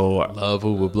 So Love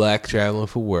Uber Black traveling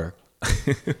for work.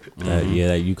 Yeah,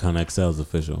 that Yukon XL is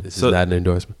official. This So- is not an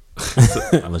endorsement.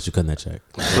 Unless you cut that check.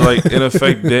 So like in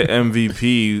effect, their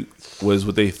MVP was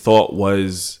what they thought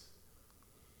was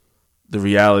the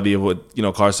reality of what, you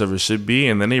know, car service should be,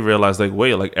 and then they realized like,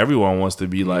 wait, like everyone wants to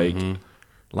be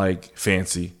like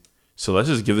fancy, so let's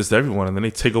just give this to everyone, and then they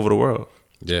take over the world.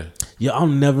 Yeah. Yeah, I'll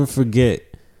never forget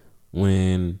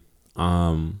when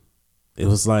it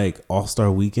was like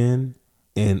All-Star Weekend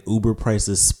and Uber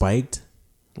prices spiked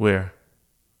Where?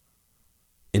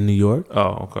 in New York.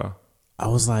 Oh, okay. I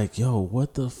was like, yo,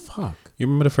 what the fuck? You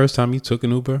remember the first time you took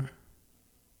an Uber?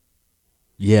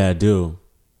 Yeah, I do.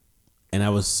 And I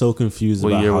was so confused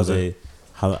What about year how was they it?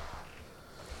 how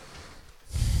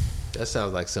That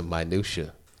sounds like some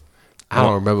minutia. I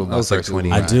don't remember my was like first 20.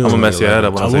 Uber I ride. do. I'm gonna mess your head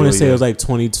up. When I I want to say say it what was year. like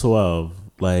 2012,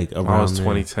 like around Mine was there.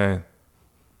 2010.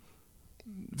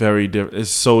 Very different. It's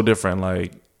so different.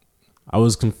 Like I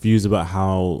was confused about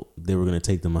how they were gonna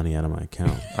take the money out of my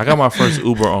account. I got my first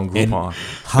Uber on Groupon.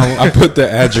 I put the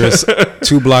address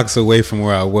 2 blocks away from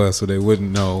where I was, so they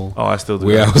wouldn't know Oh, I still do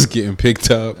where that. I was getting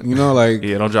picked up. You know, like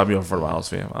Yeah, don't drop me off in front of my house,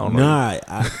 fam. I don't know.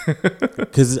 Nah,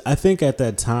 because I think at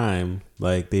that time,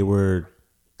 like they were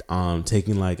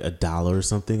taking like $1 or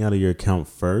something out of your account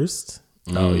first.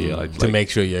 Oh yeah, like to make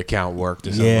sure your account worked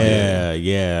or something.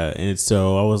 Yeah. And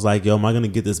so I was like, yo, am I gonna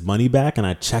get this money back? And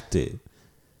I checked it.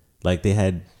 Like they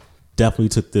had definitely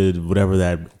took the whatever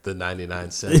that The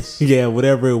 99 cents. yeah,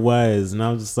 whatever it was. And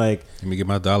I was just like, let me get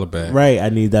my dollar back. right, I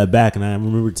need that back. And I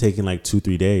remember taking like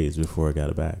 2-3 days before I got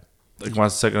it back. like my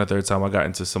second or third time I got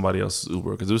into somebody else's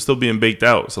Uber because it was still being baked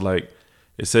out. So like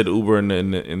it said Uber in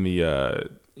the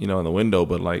you know in the window,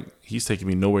 but like he's taking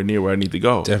me nowhere near where I need to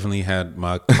go. Definitely had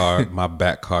my car, my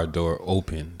back car door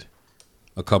opened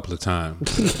a couple of times.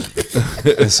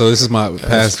 And so this is my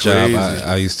past job. crazy.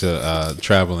 I used to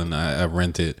travel and I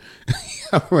rented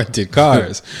I rented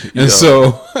cars. And Yo.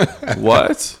 so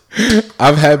What?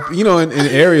 I've had, you know, in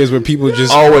areas where people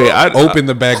just Oh, wait, open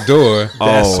the back door.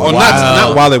 Oh,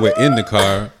 not while they were in the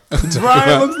car.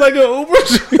 Brian looks like an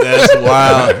Uber. That's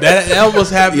wild. That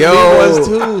almost happened Yo. to me once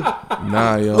too.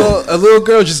 Nah, yo. A little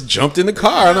girl just jumped in the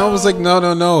car, and I was like, no.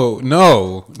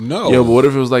 Yo, but what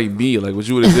if it was like me? Like what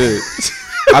you would have did?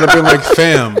 I'd have been like,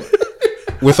 fam,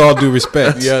 with all due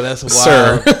respect. Yeah, that's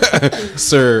wild.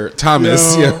 Sir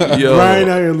Thomas. Yeah. Yo. Brian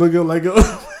out here looking like a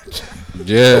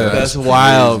Yeah. That's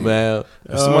wild, man.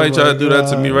 If somebody try to do that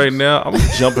to me right now, I'm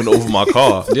jumping over my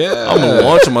car. Yeah. I'm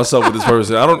launching myself with this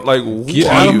person. I don't like. Who Get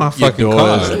are out of you? my fucking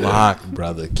Doors car. locked,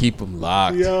 brother. Keep them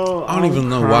locked. Yo, I don't even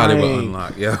know why they were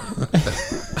unlocked. Yeah.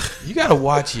 You gotta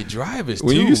watch your drivers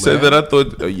When too. you said man. that, I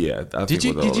thought, yeah. I Did think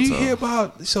you about that all did the you time. hear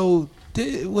about? So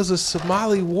there was a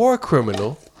Somali war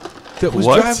criminal that was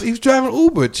What? driving. He was driving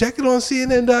Uber. Check it on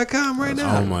CNN.com right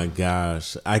now. Oh my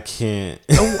gosh, I can't.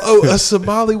 a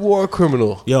Somali war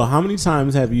criminal. Yo, how many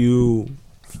times have you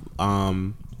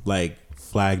like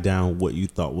flagged down what you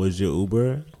thought was your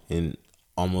Uber and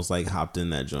almost like hopped in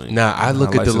that joint? Nah, I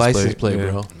look at the license plate,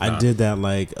 yeah. bro. I did that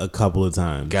like a couple of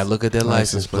times. Gotta look at that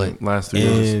license plate. Last 3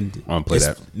 years. And I wanna play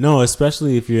that. No,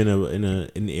 especially if you're in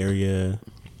an area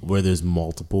where there's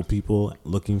multiple people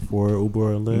looking for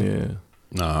Uber or Lyft. Yeah.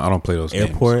 No, I don't play those games.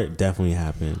 Airport definitely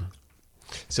happened.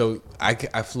 So I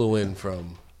flew in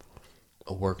from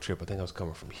a work trip. I think I was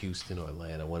coming from Houston or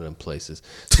Atlanta, one of them places.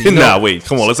 So you know- Nah, wait.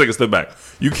 Come on. Let's take a step back.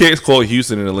 You can't call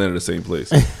Houston and Atlanta the same place.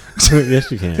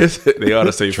 Yes, you can. They are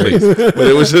the same place. But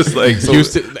it was just like so,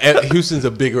 Houston's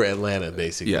a bigger Atlanta,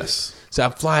 basically. Yes. So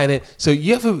I'm flying in. So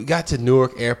you ever got to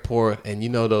Newark Airport and you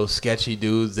know those sketchy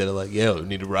dudes that are like, yo,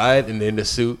 need a ride? And they're in the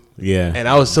suit. Yeah. And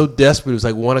I was so desperate. It was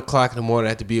like 1 o'clock in the morning. I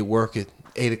had to be at work at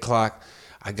 8 o'clock.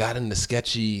 I got in the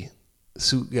sketchy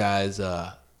suit guy's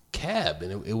cab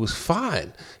and it was fine.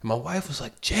 And my wife was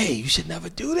like, Jay, you should never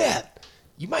do that.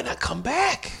 You might not come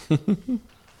back.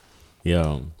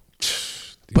 Yo.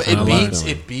 But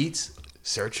it beats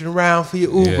searching around for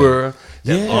your Uber.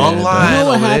 That Yeah. long You line know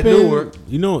what over at Newark. happened?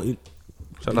 You know,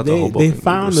 shout out to they Hoboken.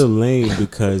 found a lane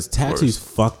because taxis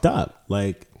fucked up.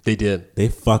 Like They did. they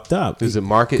fucked up. There's a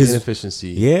market 'Cause, inefficiency.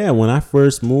 Yeah, when I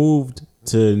first moved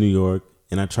to New York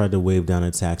and I tried to wave down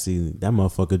a taxi, that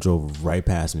motherfucker drove right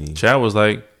past me. Chad was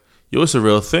like, "Yo, it's a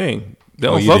real thing. They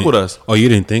don't you fuck didn't- with us." Oh, you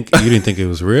didn't think it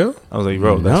was real? I was like,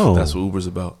 "Bro, No. that's what Uber's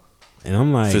about. And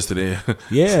I'm like, Fisted air."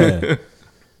 yeah.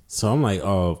 So I'm like,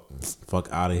 oh, fuck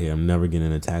out of here. I'm never getting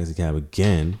in a taxi cab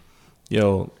again.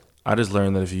 Yo, I just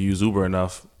learned that if you use Uber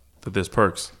enough, that there's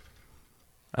perks.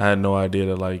 I had no idea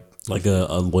that like. Like a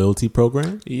loyalty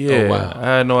program? Yeah, Oh, wow. I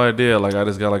had no idea. Like I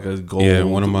just got like a gold Yeah,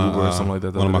 one of my Uber or something like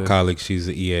that. the one of other my day. colleagues, she's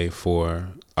the EA for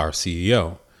our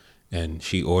CEO, and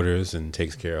she orders and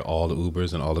takes care of all the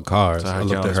Ubers and all the cars. So her I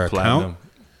looked account at is her platinum. account.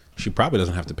 She probably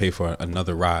doesn't have to pay for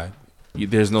another ride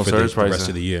There's no for surge the rest pricing.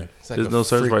 of the year. It's like There's a no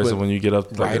surge pricing frequent when you get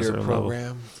up like a rider certain level.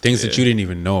 program. Things that you didn't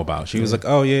even know about. She was like,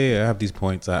 "Oh yeah, I have these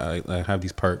points. I have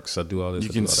these perks. I do all this. You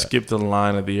I can do all that." skip the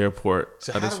line at the airport.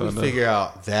 So I how just do we found out. figure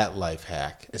out that life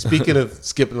hack? And speaking of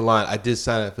skipping the line, I did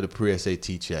sign up for the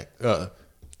pre-SAT check.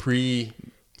 Pre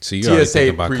So you already TSA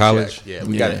thinking about pre-check. college? Yeah,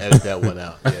 we got to edit that one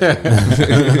out.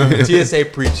 Yeah. TSA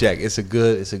pre-check. It's a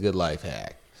good life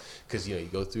hack because you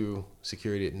go through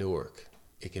security at Newark.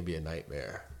 It can be a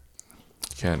nightmare.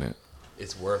 Can it?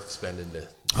 It's worth spending the.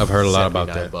 I've heard a lot about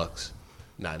 $79 that.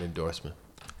 Not an endorsement.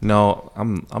 No,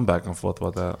 I'm back and forth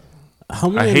about that.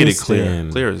 How I hate it. Clear.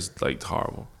 understand- Clear is like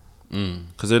horrible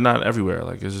because they're not everywhere.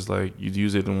 Like it's just like you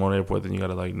use it in one airport, then you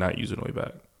gotta like not use it on the way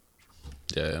back.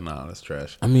 Yeah, no, that's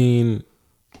trash. I mean,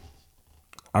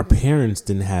 our parents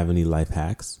didn't have any life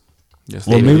hacks. Yes,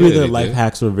 Well, they maybe did. their they life did.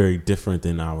 hacks were very different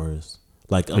than ours.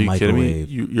 like a Are you kidding me? microwave.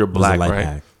 You're was a black, life right?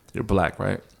 hack. You're black,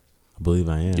 right? I believe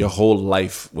I am. Your whole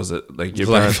life was like your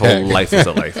Life parents' whole hack. life was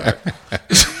a life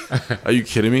hack. Are you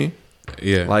kidding me?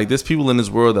 Yeah. Like there's people in this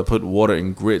world that put water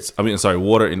in grits.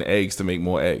 Water in eggs to make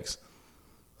more eggs.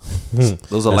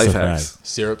 Those are That's life a hacks.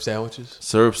 Syrup sandwiches,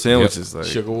 Syrup sandwiches, like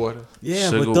sugar water.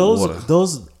 Yeah, sugar but water.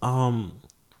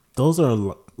 those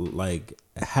are like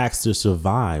hacks to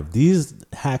survive. These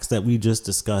hacks that we just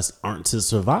discussed aren't to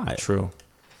survive. True.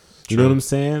 You know what I'm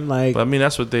saying? Like, But I mean,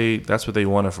 that's what they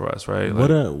wanted for us, right? Like,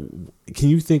 can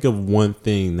you think of one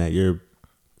thing that your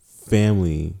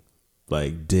family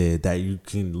like did that you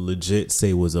can legit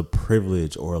say was a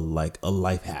privilege or like a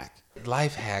life hack?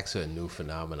 Life hacks are a new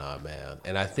phenomenon, man,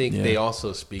 and I think Yeah. they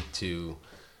also speak to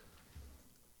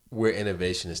where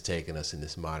innovation has taken us in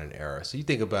this modern era. So you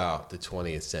think about the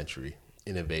 20th century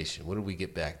innovation. What did we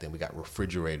get back then? We got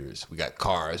refrigerators, we got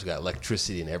cars, we got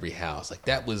electricity in every house. Like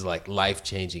that was like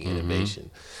life-changing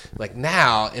innovation. Like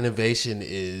now, innovation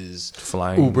is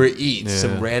Flying. Uber Eats, Yeah.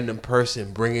 some random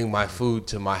person bringing my food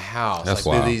to my house. That's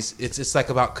like wild. it's like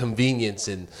about convenience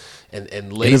and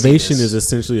laziness. Innovation is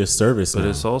essentially a service. But now.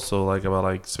 it's also like about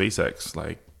like SpaceX,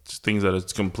 like just things that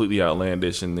is completely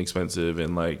outlandish and expensive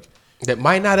and like that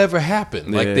might not ever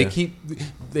happen. Like Yeah.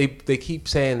 they keep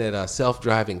saying that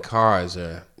self-driving cars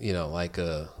are, like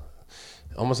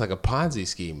almost like a Ponzi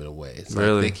scheme in a way. It's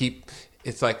Really? like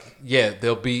it's like, yeah,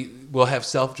 we'll have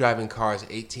self-driving cars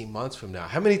 18 months from now.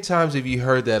 How many times have you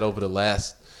heard that over the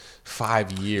last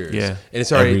 5 years? Yeah. And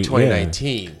it's already Every-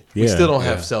 2019. We Yeah. still don't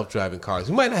have Yeah. self-driving cars.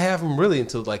 We might not have them really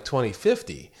until like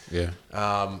 2050. Yeah.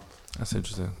 that's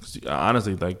interesting. 'Cause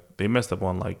honestly, like they messed up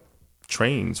on like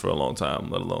trains for a long time,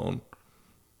 let alone.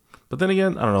 But then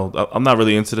again, I don't know. I'm not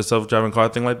really into the self-driving car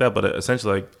thing like that. But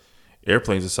essentially, like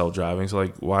airplanes are self-driving, so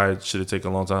like why should it take a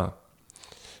long time?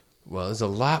 Well, there's a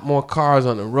lot more cars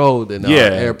on the road than Yeah.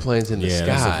 airplanes in the Yeah,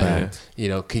 that's a sky.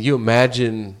 fact. Can you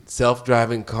imagine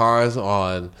self-driving cars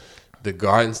on the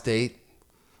Garden State?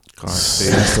 Car state,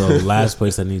 That's the last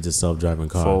place that needs a self-driving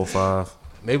car. 405.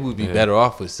 Maybe we'd be Yeah. better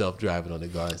off with self-driving on the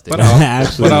Garden State. But I,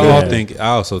 Actually, but I yeah.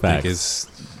 also Facts. think it's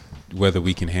whether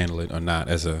we can handle it or not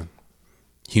as a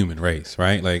human race,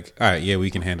 right? Like, all right, yeah,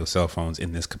 we can handle cell phones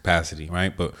in this capacity,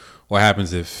 right? But what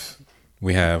happens if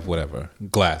we have whatever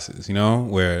glasses,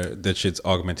 where that shit's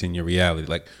augmenting your reality?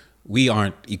 Like, we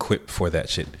aren't equipped for that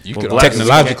shit. You Well, could glasses-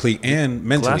 Technologically and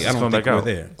mentally, Glasses I don't come think back we're out.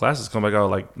 there. Glasses come back out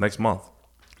like next month.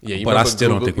 Yeah, you But I remember still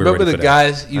don't Google- think we're remember ready the for that.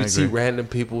 guys you'd I see agree. random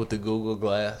people with the Google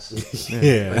Glass.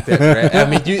 Yeah, I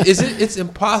mean, it's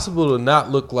impossible to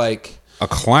not look like. A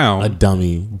clown, a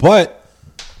dummy. but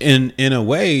in a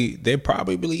way, they're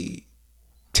probably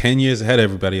 10 years ahead of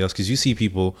everybody else, because you see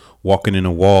people walking in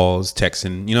the walls,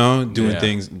 texting, doing Yeah.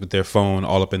 things with their phone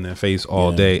all up in their face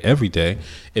all Yeah. day, every day.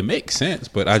 It makes sense,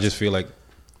 but I just feel like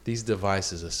These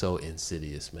devices are so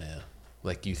insidious, man.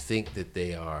 Like you think that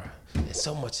they are, and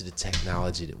so much of the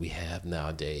technology that we have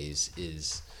nowadays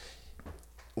is,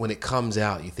 when it comes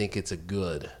out, you think it's a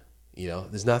good.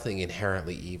 There's nothing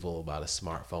inherently evil about a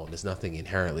smartphone. There's nothing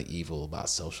inherently evil about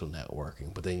social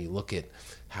networking. But then you look at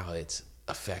how it's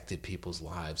affected people's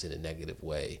lives in a negative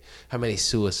way. How many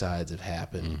suicides have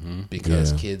happened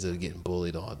because Yeah. kids are getting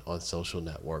bullied on social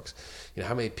networks?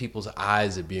 How many people's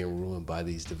eyes are being ruined by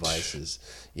these devices?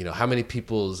 How many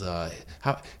people's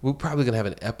we're probably gonna have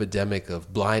an epidemic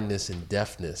of blindness and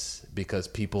deafness because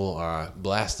people are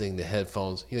blasting the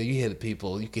headphones. You hear the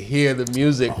people, you can hear the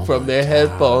music from their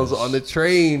headphones on the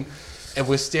train, and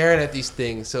we're staring at these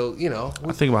things. So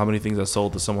I think about how many things I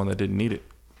sold to someone that didn't need it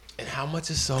and how much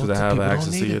is sold because to I have people who access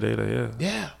don't to need your it. data. Yeah.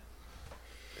 Yeah.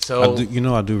 So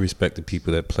I do respect the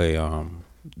people that play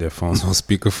their phones on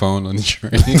speakerphone on the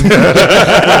train.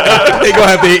 they gonna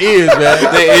have their ears,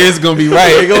 man. Their ears gonna be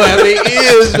right. They gonna have their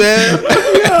ears, man.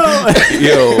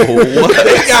 Yo, what?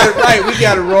 They got it right. We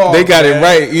got it wrong. They got man. it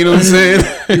right. You know what I'm saying?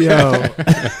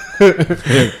 Yo,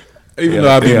 Even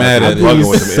though I'd be mad at I'd it. be Bugging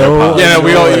with them so AirPods. Yeah,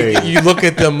 we all. annoyed. You look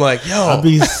at them like, yo. I'd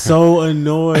be so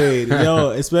annoyed, yo.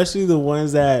 Especially the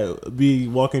ones that be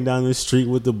walking down the street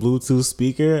with the Bluetooth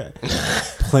speaker,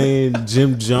 playing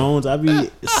Jim Jones. I'd be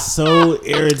so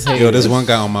irritated. Yo, this one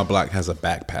guy on my block has a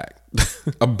backpack.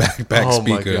 A backpack Oh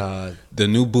my speaker. God. The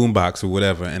new boombox or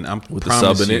whatever. And I'm With the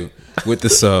promise sub in you, it? with the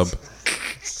sub.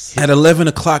 At 11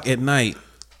 o'clock at night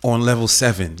on level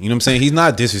 7. You know what I'm saying? He's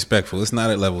not disrespectful. It's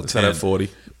not at level It's 10. not at 40.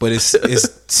 But it's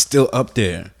still up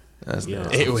there. That's Yeah.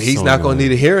 not. He's So not gonna annoying.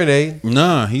 need a hearing aid.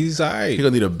 Nah, he's all right. You're gonna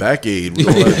need a back aid.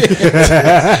 Bro.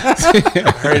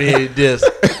 Herniated disc.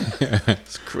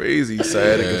 It's crazy.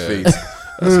 Sciatica face.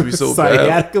 That's gonna be so bad.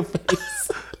 Sciatica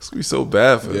face. It's gonna be so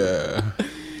bad for him. Yeah.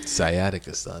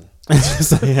 Sciatica, son.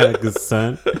 Sciatica,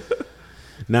 son.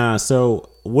 Nah, so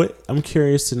what? I'm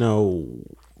curious to know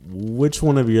which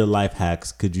one of your life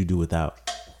hacks could you do without?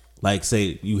 Like,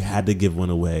 say you had to give one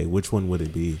away. Which one would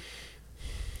it be?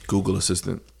 Google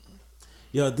Assistant.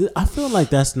 Yo, I feel like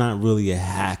that's not really a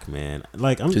hack, man.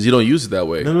 Like, Because you don't use it that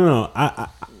way. no.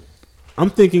 I'm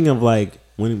thinking of like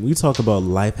when we talk about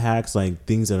life hacks, like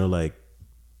things that are like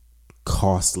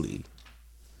costly.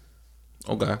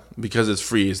 Okay. Because it's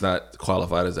free, it's not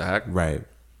qualified as a hack. Right.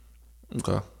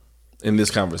 Okay. In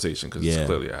this conversation, because Yeah. it's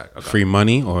clearly a hack. Okay. Free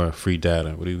money or free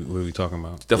data? What are we talking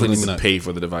about? Definitely Let needs me to not- pay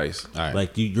for the device. All right.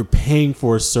 Like you're paying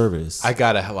for a service. I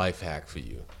got a life hack for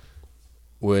you.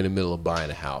 We're in the middle of buying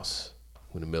a house.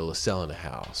 We're in the middle of selling a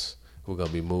house. We're going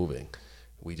to be moving.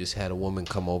 We just had a woman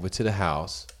come over to the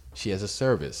house. She has a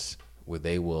service where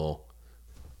they will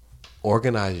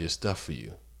organize your stuff for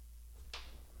you.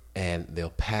 And they'll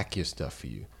pack your stuff for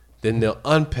you. Then they'll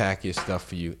unpack your stuff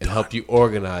for you and help you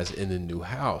organize in the new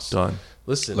house. Done.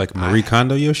 Listen, Like Marie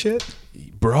Kondo your shit?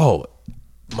 bro,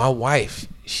 my wife,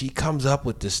 she comes up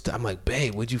with this stuff. I'm like,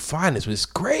 babe, where'd you find this? It's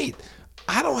great.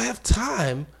 I don't have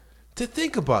time to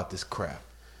think about this crap.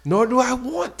 Nor do I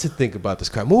want to think about this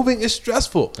crap. Moving is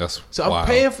stressful. So I'm wild.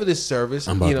 paying for this service.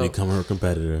 I'm about you to know, become her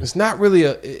competitor. it's not really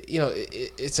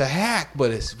it's a hack,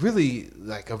 but it's really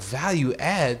like a value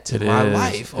add to It my is.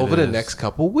 life It over the is. next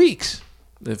couple weeks.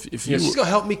 If You you, know, she's gonna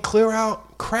help me clear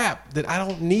out crap that I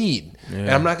don't need, and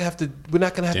I'm not gonna have to. We're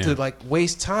not gonna have to Damn. like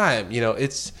waste time. You know,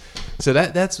 it's so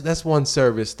that's one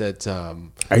service that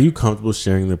Are you comfortable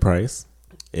sharing the price?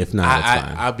 If not, that's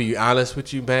fine. I'll be honest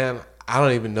with you, man. I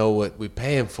don't even know what we're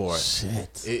paying for it.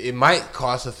 Shit. It might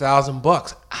cost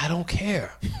 $1,000. I don't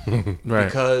care right.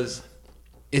 because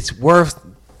it's worth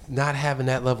not having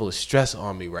that level of stress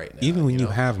on me right now. Even when you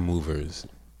know? have movers,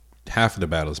 half of the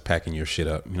battle is packing your shit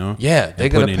up, you know? Yeah, And they're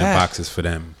putting gonna it in pack. boxes for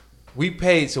them. We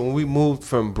paid, so when we moved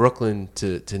from Brooklyn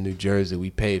to New Jersey, we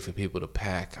paid for people to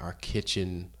pack our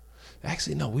kitchen.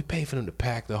 Actually, no, we paid for them to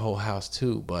pack the whole house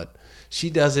too. But she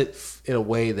does it in a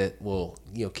way that will,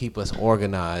 keep us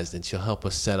organized, and she'll help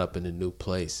us set up in a new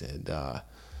place. And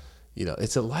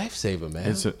it's a lifesaver, man.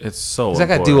 It's so 'Cause I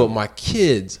got to deal with important. my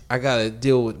kids. I got to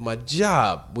deal with my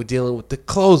job. We're dealing with the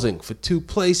closing for 2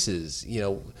 places.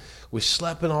 We're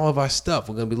schlepping all of our stuff.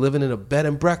 We're going to be living in a bed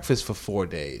and breakfast for 4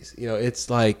 days. It's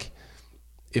like,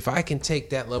 if I can take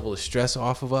that level of stress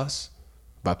off of us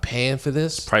by paying for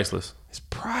this, priceless. it's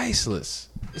priceless.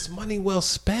 It's money well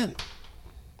spent.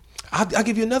 I'll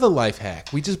give you another life hack.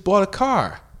 We just bought a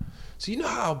car. So you know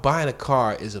how buying a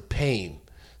car is a pain.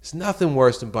 It's nothing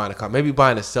worse than buying a car. Maybe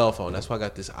buying a cell phone. That's why I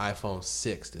got this iPhone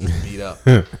 6 that's beat up.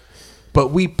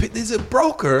 But there's a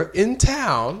broker in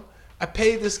town. I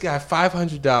paid this guy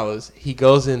 $500. He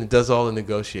goes in and does all the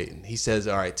negotiating. He says,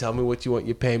 all right, tell me what you want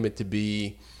your payment to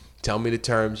be. Tell me the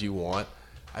terms you want.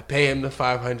 I pay him the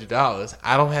 $500.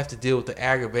 I don't have to deal with the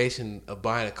aggravation of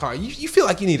buying a car. You feel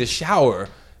like you need a shower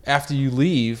after you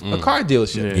leave a car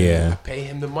dealership. Yeah. I pay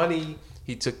him the money.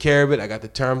 He took care of it. I got the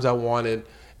terms I wanted,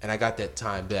 and I got that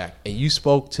time back. And you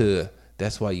spoke to,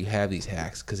 that's why you have these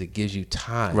hacks, because it gives you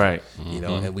time. Right.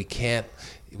 And we can't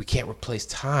replace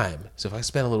time. So if I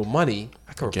spend a little money,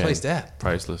 I can replace that.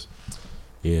 Priceless.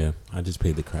 Yeah, I just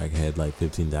paid the crackhead like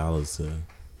 $15 to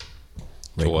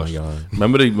rake my wash. yard.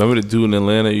 Remember the dude in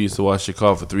Atlanta who used to wash your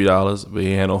car for $3, but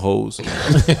he had no hose.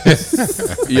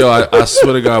 Yo, I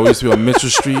swear to God, we used to be on Mitchell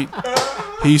Street.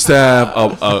 He used to have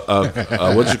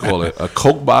a what you call it, a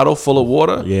Coke bottle full of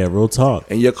water, Yeah, real talk.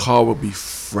 and your car would be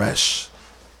fresh,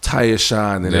 tire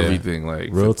shine and Yeah. everything, like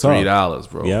Real for talk. $3,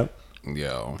 bro. Yep.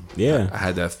 Yo. Yeah. I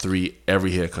had that 3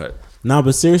 every haircut. Nah,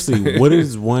 but seriously, what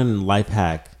is one life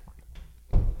hack?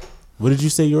 What did you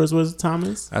say yours was,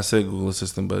 Thomas? I said Google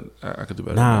Assistant, but I could do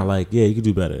better. Nah, than that. like, yeah, you could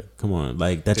do better. Come on.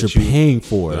 Like, that That you're you- paying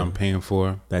for. That I'm paying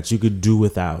for. That you could do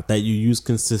without. That you use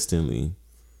consistently.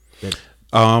 That,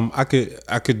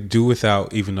 I could do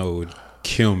without, even though it would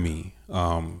kill me.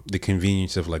 The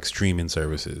convenience of like streaming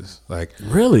services. Like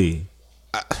really?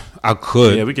 I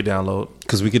could, yeah, we could download.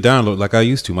 because we could download like I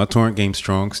used to. My torrent game's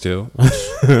strong still. You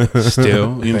know what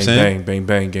I'm saying? Bang,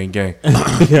 bang, gang, gang.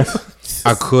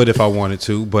 I could if I wanted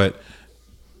to, but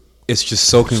it's just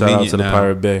so Shout convenient out to the now.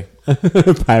 Pirate Bay.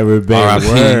 Pirate Bay. R.I.P.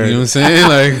 You know Word. what I'm saying?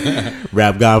 Like,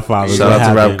 Rap Godfather. Shout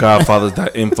out to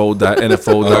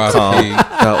rapgodfathers.info.nfo.com.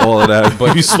 Got all of that.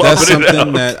 but You swapping that's it something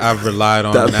out. that I've relied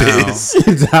on That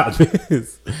now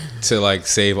biz. to like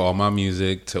save all my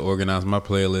music, to organize my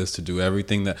playlist, to do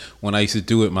everything that when I used to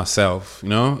do it myself. You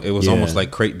know, it was Yeah. almost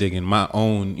like crate digging my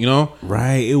own. You know,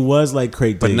 Right. It was like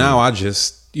crate but digging. now I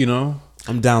just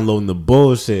I'm downloading the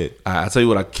bullshit. I'll tell you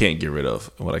what I can't get rid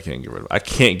of and what I can't get rid of. I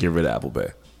can't get rid of Apple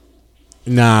Pay.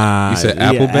 Nah, You said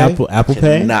Apple Pay? Apple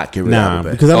Pay? Cannot get rid of Apple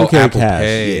Pay. because I don't carry Apple cash.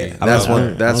 Pay. Yeah, I that's don't-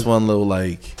 one. That's one little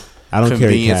like I don't carry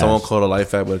convenience. cash. I won't call it a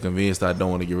life hack, but a convenience that I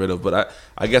don't want to get rid of. But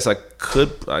I guess I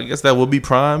could. I guess that would be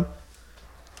Prime.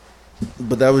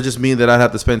 But that would just mean that I'd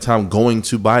have to spend time going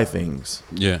to buy things,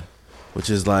 Yeah.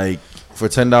 which is like for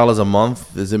 $10 a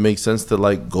month. Does it make sense to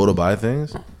like go to buy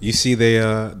things? You see,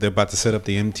 they're about to set up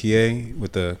the MTA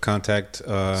with the contact.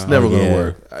 It's never Oh, gonna yeah.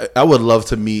 work. I would love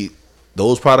to meet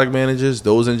those product managers,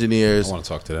 those I engineers. want to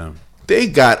talk to them. They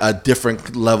got a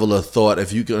different level of thought.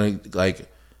 If you're gonna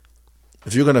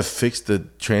fix the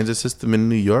transit system in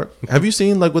New York, have you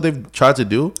seen like what they've tried to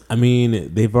do? I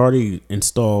mean, they've already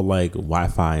installed like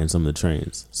Wi-Fi in some of the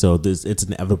trains, so it's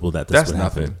inevitable that this That's would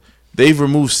nothing. happen. They've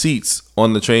removed seats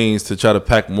on the trains to try to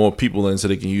pack more people in, so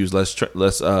they can use less trains,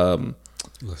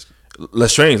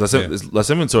 less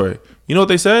inventory. You know what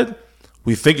they said?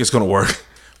 We think it's gonna work,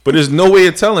 but there's no way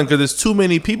of telling because there's too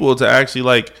many people to actually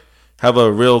like have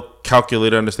a real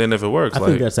calculator understand if it works. I Like,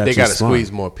 think that's actually They got to smart.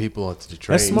 squeeze more people onto the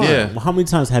train. That's smart. Yeah. Well, how many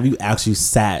times have you actually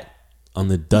sat on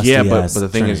the dusty yeah, but ass the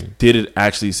thing is, train? did it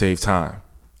actually save time?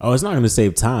 Oh, it's not going to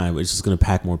save time. It's just going to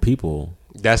pack more people.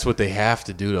 That's what they have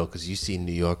to do though, because you see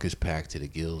New Yorkers packed to the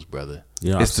gills, brother.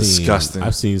 You know, It's disgusting.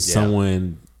 I've seen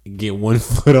someone get one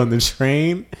foot on the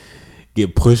train,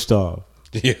 get pushed off.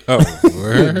 Yo,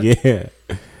 word? Yeah,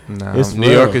 Nah, It's New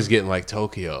real. York is getting like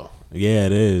Tokyo. yeah,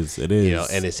 it is. It is. You know,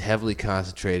 and it's heavily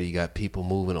concentrated. You got people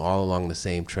moving all along the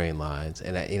same train lines.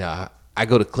 And I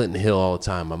go to Clinton Hill all the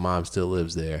time. My mom still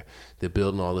lives there. They're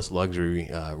building all this luxury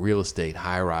real estate,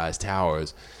 high rise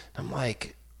towers. I'm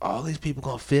like, all these people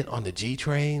gonna fit on the G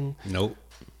train? Nope.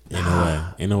 in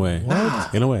a way.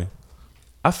 In a way.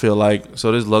 I feel like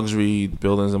so there's luxury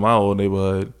buildings in my old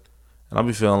neighborhood, and I'll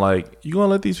be feeling like you gonna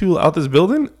let these people out this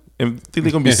building and think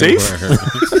they're gonna be safe?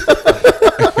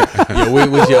 Yo,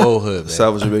 where's your old hood, man?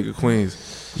 Salvage Jamaica,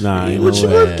 Queens. Nah, in What a you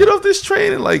way. gonna get off this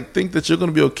train and like think that you're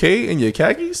gonna be okay in your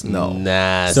khakis? No.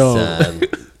 Nah, So- son.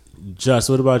 Just,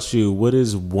 what about you? What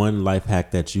is one life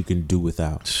hack that you can do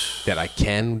without? That I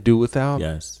can do without?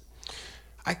 Yes.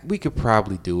 We could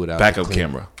probably do without Backup the clean-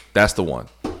 camera. That's the one.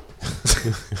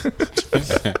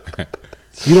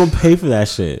 You don't pay for that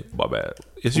shit. My bad.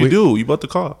 Yes, you do. You bought the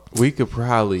car. We could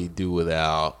probably do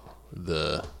without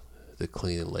the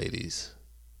cleaning ladies,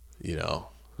 you know.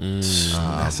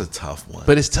 That's a tough one.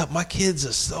 But it's tough. My kids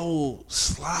are so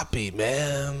sloppy,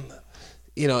 man.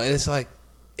 You know, and it's like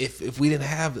if we didn't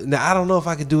have now, I don't know if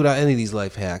I could do without any of these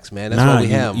life hacks, man. That's why we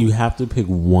have 'em. You have to pick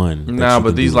one. that Nah, you but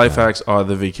can these do life without. hacks are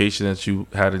the vacation that you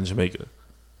had in Jamaica.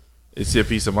 It's your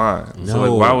peace of mind. So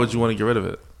No. like, why would you want to get rid of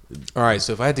it? All right,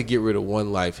 so if I had to get rid of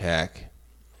one life hack,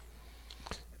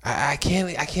 I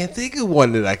can't think of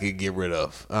one that I could get rid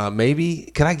of.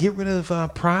 Maybe could I get rid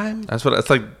of Prime? That's what it's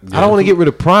like. I don't want to get rid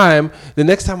of Prime. The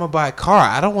next time I buy a car,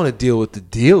 I don't want to deal with the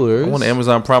dealers. I want to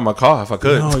Amazon Prime my car if I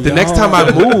could. No, The next time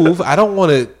I move, I don't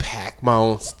want to pack my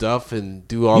own stuff and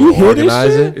do all You the hear this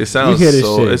organizing. It sounds You hear this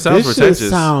so. shit. It sounds This pretentious, shit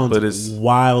sounds but it's.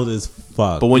 wild as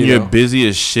fuck. But when you you're know. busy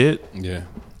as shit, Yeah.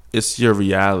 it's your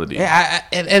reality.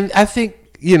 And I think,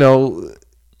 you know,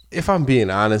 if I'm being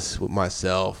honest with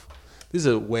myself, this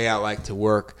is a way I like to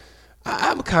work.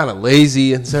 I'm kind of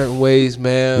lazy in certain ways,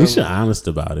 man. you should be honest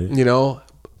about it. You know,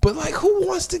 but like, who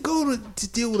wants to go to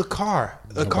deal with a car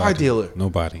dealer?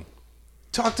 Nobody.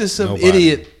 Talk to some Nobody.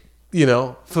 idiot, you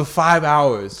know, for 5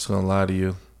 hours. Just gonna lie to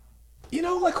you. You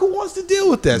know, like, who wants to deal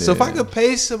with that? So if I could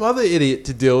pay some other idiot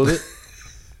to deal with it,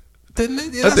 then that's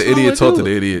the what I idiot wanna talk do. to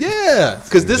the idiot. Yeah,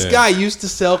 because this Yeah. guy used to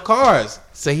sell cars,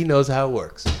 so he knows how it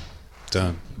works.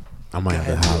 Done. I might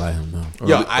have to highlight him though. Or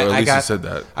Yo, at least I you got. said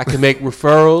that. I can make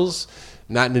referrals,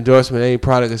 not an endorsement of any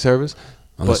product or service.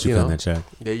 Unless but you you cut know, that check.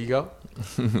 there you go.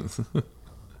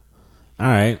 All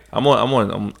right.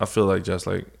 I feel like just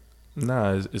like,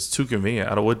 nah, it's too convenient.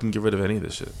 I wouldn't get rid of any of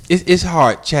this shit. It's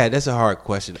hard, Chad. That's a hard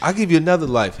question. I'll give you another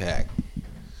life hack.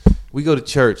 We go to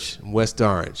church in West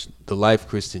Orange, the Life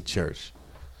Christian Church.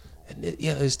 And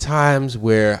there's times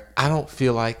where I don't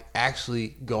feel like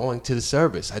actually going to the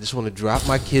service. I just want to drop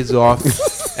my kids off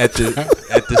at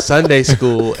the Sunday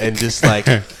school and just like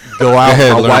go Go out.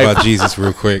 ahead, My learn wife, about Jesus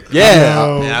real quick.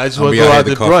 yeah, and I just I'll want to be go out out at to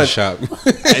the coffee brunch. shop.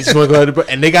 I just want to go to the brunch.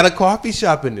 And they got a coffee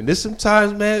shop in there. There's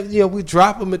sometimes, man, we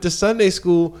drop them at the Sunday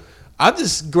school. I'll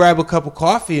just grab a cup of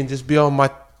coffee and just be on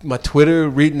my Twitter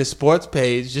reading the sports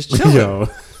page, just chilling. Yo.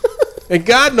 And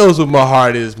God knows what my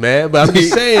heart is, man. But I'm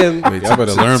just saying, Wait, Y'all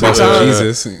better learn about Sometimes-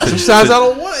 Jesus. sometimes I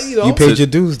don't want, You paid your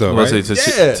dues though, I'm gonna right?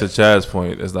 say Yeah. to Chad's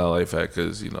point, it's not a life hack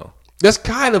because That's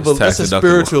kind of It's that's a tax deductible.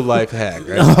 spiritual life hack,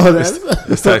 right? Oh, that's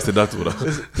it's tax deductible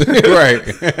though. right.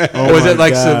 oh Or is my it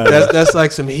like God. that's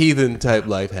like some heathen type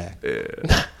life hack?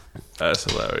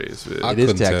 That's hilarious, man. I It is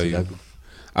couldn't tax tell you. deductible.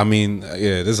 I mean,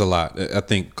 yeah, there's a lot. I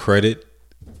think credit,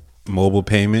 mobile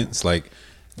payments, like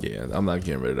Yeah, I'm not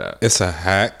getting rid of that. it's a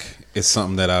hack. It's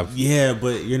something that I've. Yeah,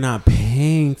 but you're not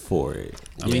paying for it.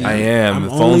 I am. The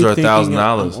phones are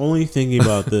 $1,000. I'm only thinking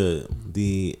about the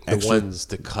The extra. ones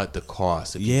to cut the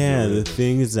cost. if you Yeah, do the it.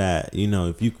 thing is that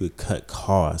if you could cut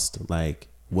cost, like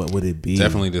what would it be?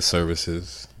 Definitely the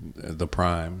services, the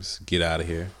primes. Get out of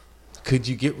here. Could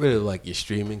you get rid of like your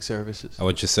streaming services? I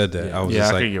would just said that. I was Yeah,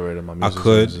 just I like, could get rid of my I music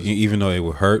could, services. even though it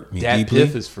would hurt me Dat deeply.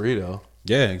 Piff is free though.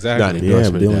 Yeah, exactly. Not Yeah,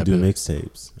 but they only endorsement, do that,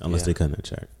 mixtapes unless Yeah. they cut in a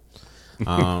check.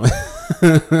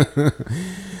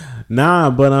 Nah,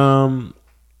 but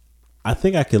I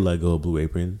think I could let go of Blue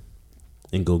Apron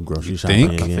and go grocery shopping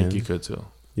think? I again. think you could too.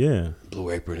 Yeah, Blue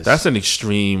Apron is That's an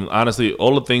extreme. Honestly,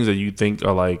 all the things that you think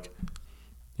are like,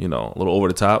 a little over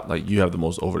the top, like you have the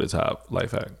most over the top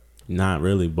life hack. not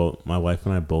really. Both my wife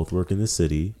and I both work in the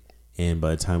city, and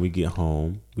by the time we get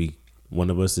home, one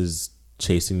of us is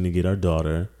chasing to get our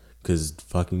daughter because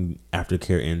fucking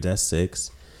aftercare ends at 6,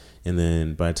 and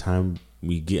then by the time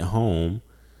we get home,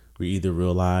 we either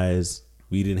realize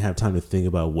we didn't have time to think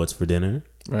about what's for dinner,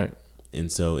 Right.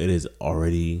 and so it is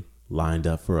already lined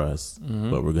up for us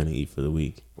what we're gonna eat for the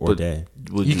week or But day.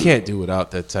 Would you can't do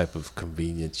without that type of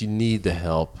convenience. You need the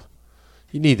help.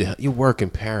 You need the help. You're working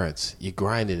parents. You're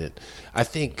grinding it. I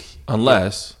think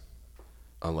unless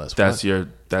unless that's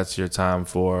what? your time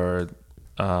for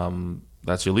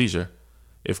that's your leisure.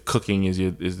 If cooking is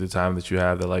the time that you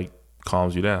have that like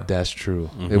calms you down. That's true.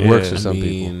 Mm-hmm. It works Yeah. for some I people.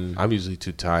 mean- I'm usually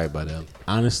too tired by then.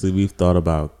 Honestly, we've thought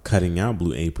about cutting out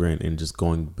Blue Apron and just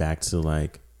going back to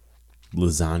like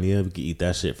lasagna. We could eat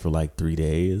that shit for like 3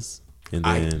 days, and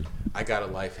then I got a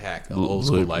life hack, an Blue- old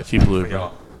school Blue- life keep hack Blue for Apron.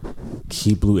 y'all.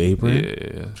 keep Blue Apron.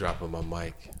 Yeah. Dropping my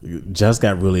mic. Just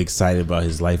got really excited about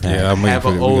his life hack. Yeah, I I'm waiting have for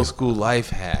an you. old school life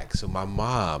hack. So my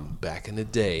mom, back in the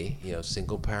day,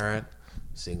 single parent,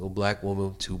 single black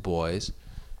woman, 2 boys,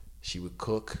 she would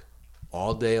cook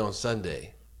all day on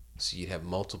Sunday. So you'd have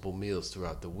multiple meals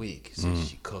throughout the week. So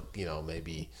she cooked,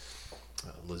 maybe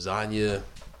lasagna,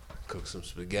 cook some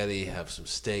spaghetti, have some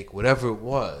steak, whatever it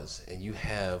was, and you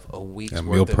have a week's Yeah,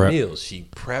 meal worth of prep. meals. She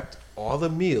prepped all the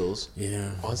meals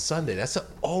Yeah. on Sunday. That's an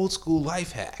old school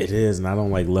life hack. It is, and I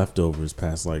don't like leftovers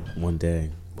past like one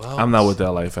day. Well, I'm not with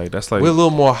that life hack. That's like we're a little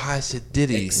more high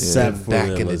acidity Except than for back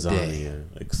the in the lasagna. day.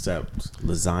 Except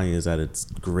lasagna is at its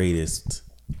greatest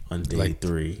on day Like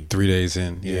 3. 3 days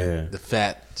in. Yeah. The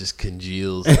fat just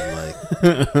congeals and like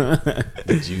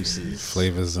the juices.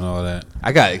 Flavors and all that.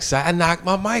 I got excited. I knocked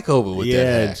my mic over with Yeah,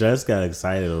 that. Hack. just got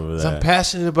excited over 'Cause I'm that.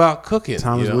 passionate about cooking.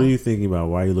 Thomas, you know? what are you thinking about?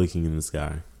 Why are you looking in the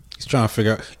sky? He's trying to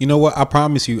figure out. You know what? I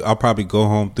promise you, I'll probably go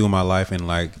home through my life and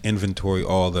like inventory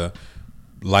all the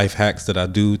life hacks that I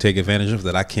do take advantage of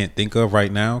that I can't think of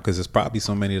right now because there's probably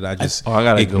so many that I just I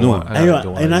got a good ignore. one. I got a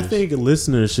good one And I I use. think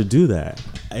listeners should do that.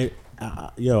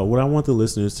 What I want the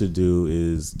listeners to do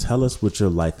is tell us what your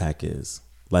life hack is,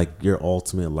 like your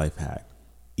ultimate life hack.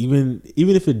 Even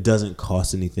if it doesn't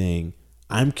cost anything,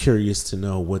 I'm curious to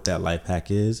know what that life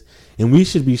hack is, and we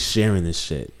should be sharing this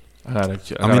shit.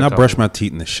 I brush my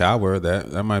teeth in the shower.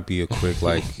 That might be a quick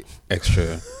like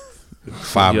extra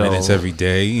 5 Yo, minutes every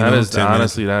day. You That know, is 10 minutes.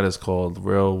 honestly that is called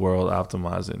real world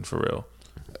optimizing for real.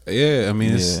 Yeah, I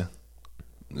mean, Yeah,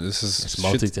 this is It's shit.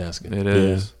 multitasking. it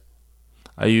is.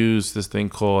 I use this thing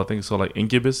called I think it's called like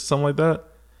Incubus, something like that.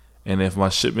 And if my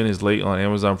shipment is late on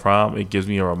Amazon Prime, it gives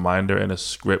me a reminder and a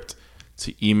script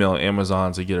to email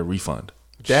Amazon to get a refund.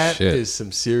 That Shit. is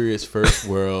some serious first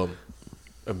world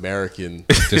American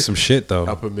There's some shit though.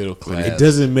 upper middle class. It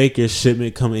doesn't make your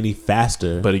shipment come any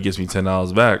faster. But it gets me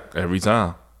 $10 back every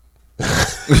time.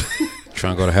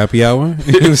 Trying to go to happy hour.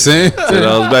 You know what I'm saying?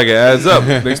 $10 back, it adds up.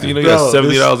 Next thing you know, you got Bro,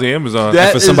 $70 in Amazon.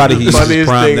 that For is somebody the who uses funniest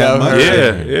Prime thing that I've much,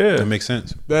 heard. Yeah. that makes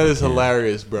sense. That is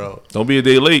hilarious, bro. Don't be a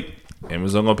day late.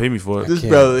 Amazon gonna pay me for it. This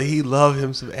brother, he love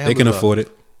him some Amazon. They can afford it.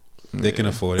 They can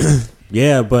afford it.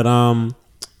 Yeah, but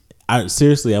I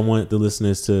seriously, I want the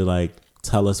listeners to like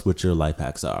tell us what your life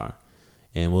hacks are,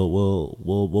 and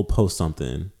we'll post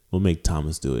something. We'll make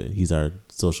Thomas do it. He's our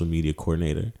social media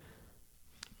coordinator.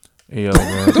 Hey, yo,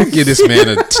 man. Don't give this man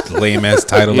a lame ass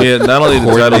title. Yeah, not only the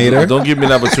Coordinator? title, don't give me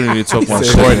an opportunity to talk my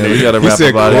shit. said Man. We gotta He wrap said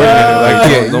about it. coordinator.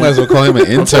 Like, yeah, you don't- might as well call him an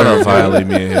don't try to intern. violate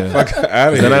me in here. Fuck outta Then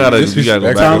I here. gotta, we Disrespect.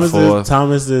 gotta go back and forth.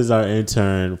 Thomas is our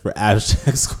intern for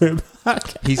Abstract Square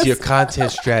Podcast. He's your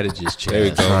content strategist, Chad. There we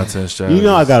go. Content strategy. You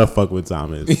know I gotta fuck with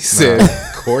Thomas. He said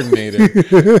coordinator.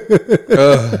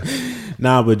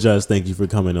 Nah, but just thank you for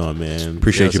coming on, man.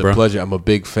 Appreciate It's you, a bro. pleasure. I'm a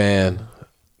big fan.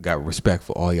 Got respect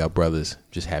for all y'all brothers.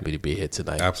 Just happy to be here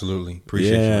tonight. Absolutely.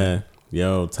 Appreciate Yeah. you.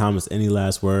 Yo, Thomas, any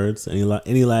last words? Any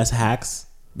last hacks?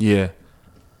 Yeah.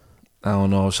 I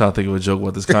don't know. I was trying to think of a joke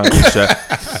about this content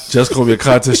strat. Just gonna be a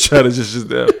content strategist just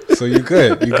there. So you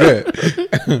good? You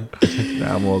good?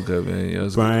 Nah, I'm all good, man. Yeah,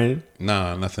 Brian?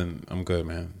 Nah, nothing. I'm good,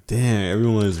 man. Damn,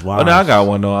 everyone is Oh, wild. no, I got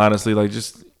one though. Honestly, like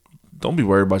just don't be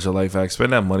worried about your life hacks.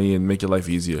 Spend that money and make your life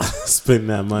easier. Spend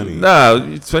that money.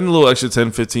 Nah, spend a little extra 10,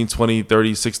 15, 20,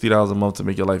 30, $60 a month to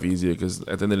make your life easier. Because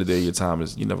at the end of the day, your time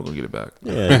is you're never gonna get it back.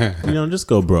 Yeah, just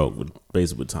go broke.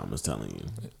 Basically, what Tom is telling you.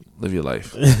 Live your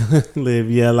life.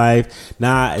 Live your life.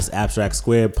 Nah, it's Abstract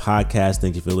Squared Podcast.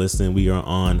 Thank you for listening. We are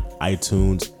on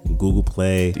iTunes, Google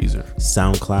Play, Deezer.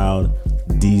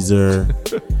 SoundCloud,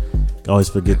 Deezer. Always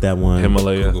forget that one.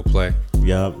 Himalaya. Google Play.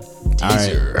 Yup.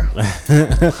 Teaser. All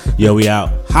right. Yo, we out.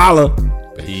 Holla.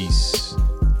 Peace.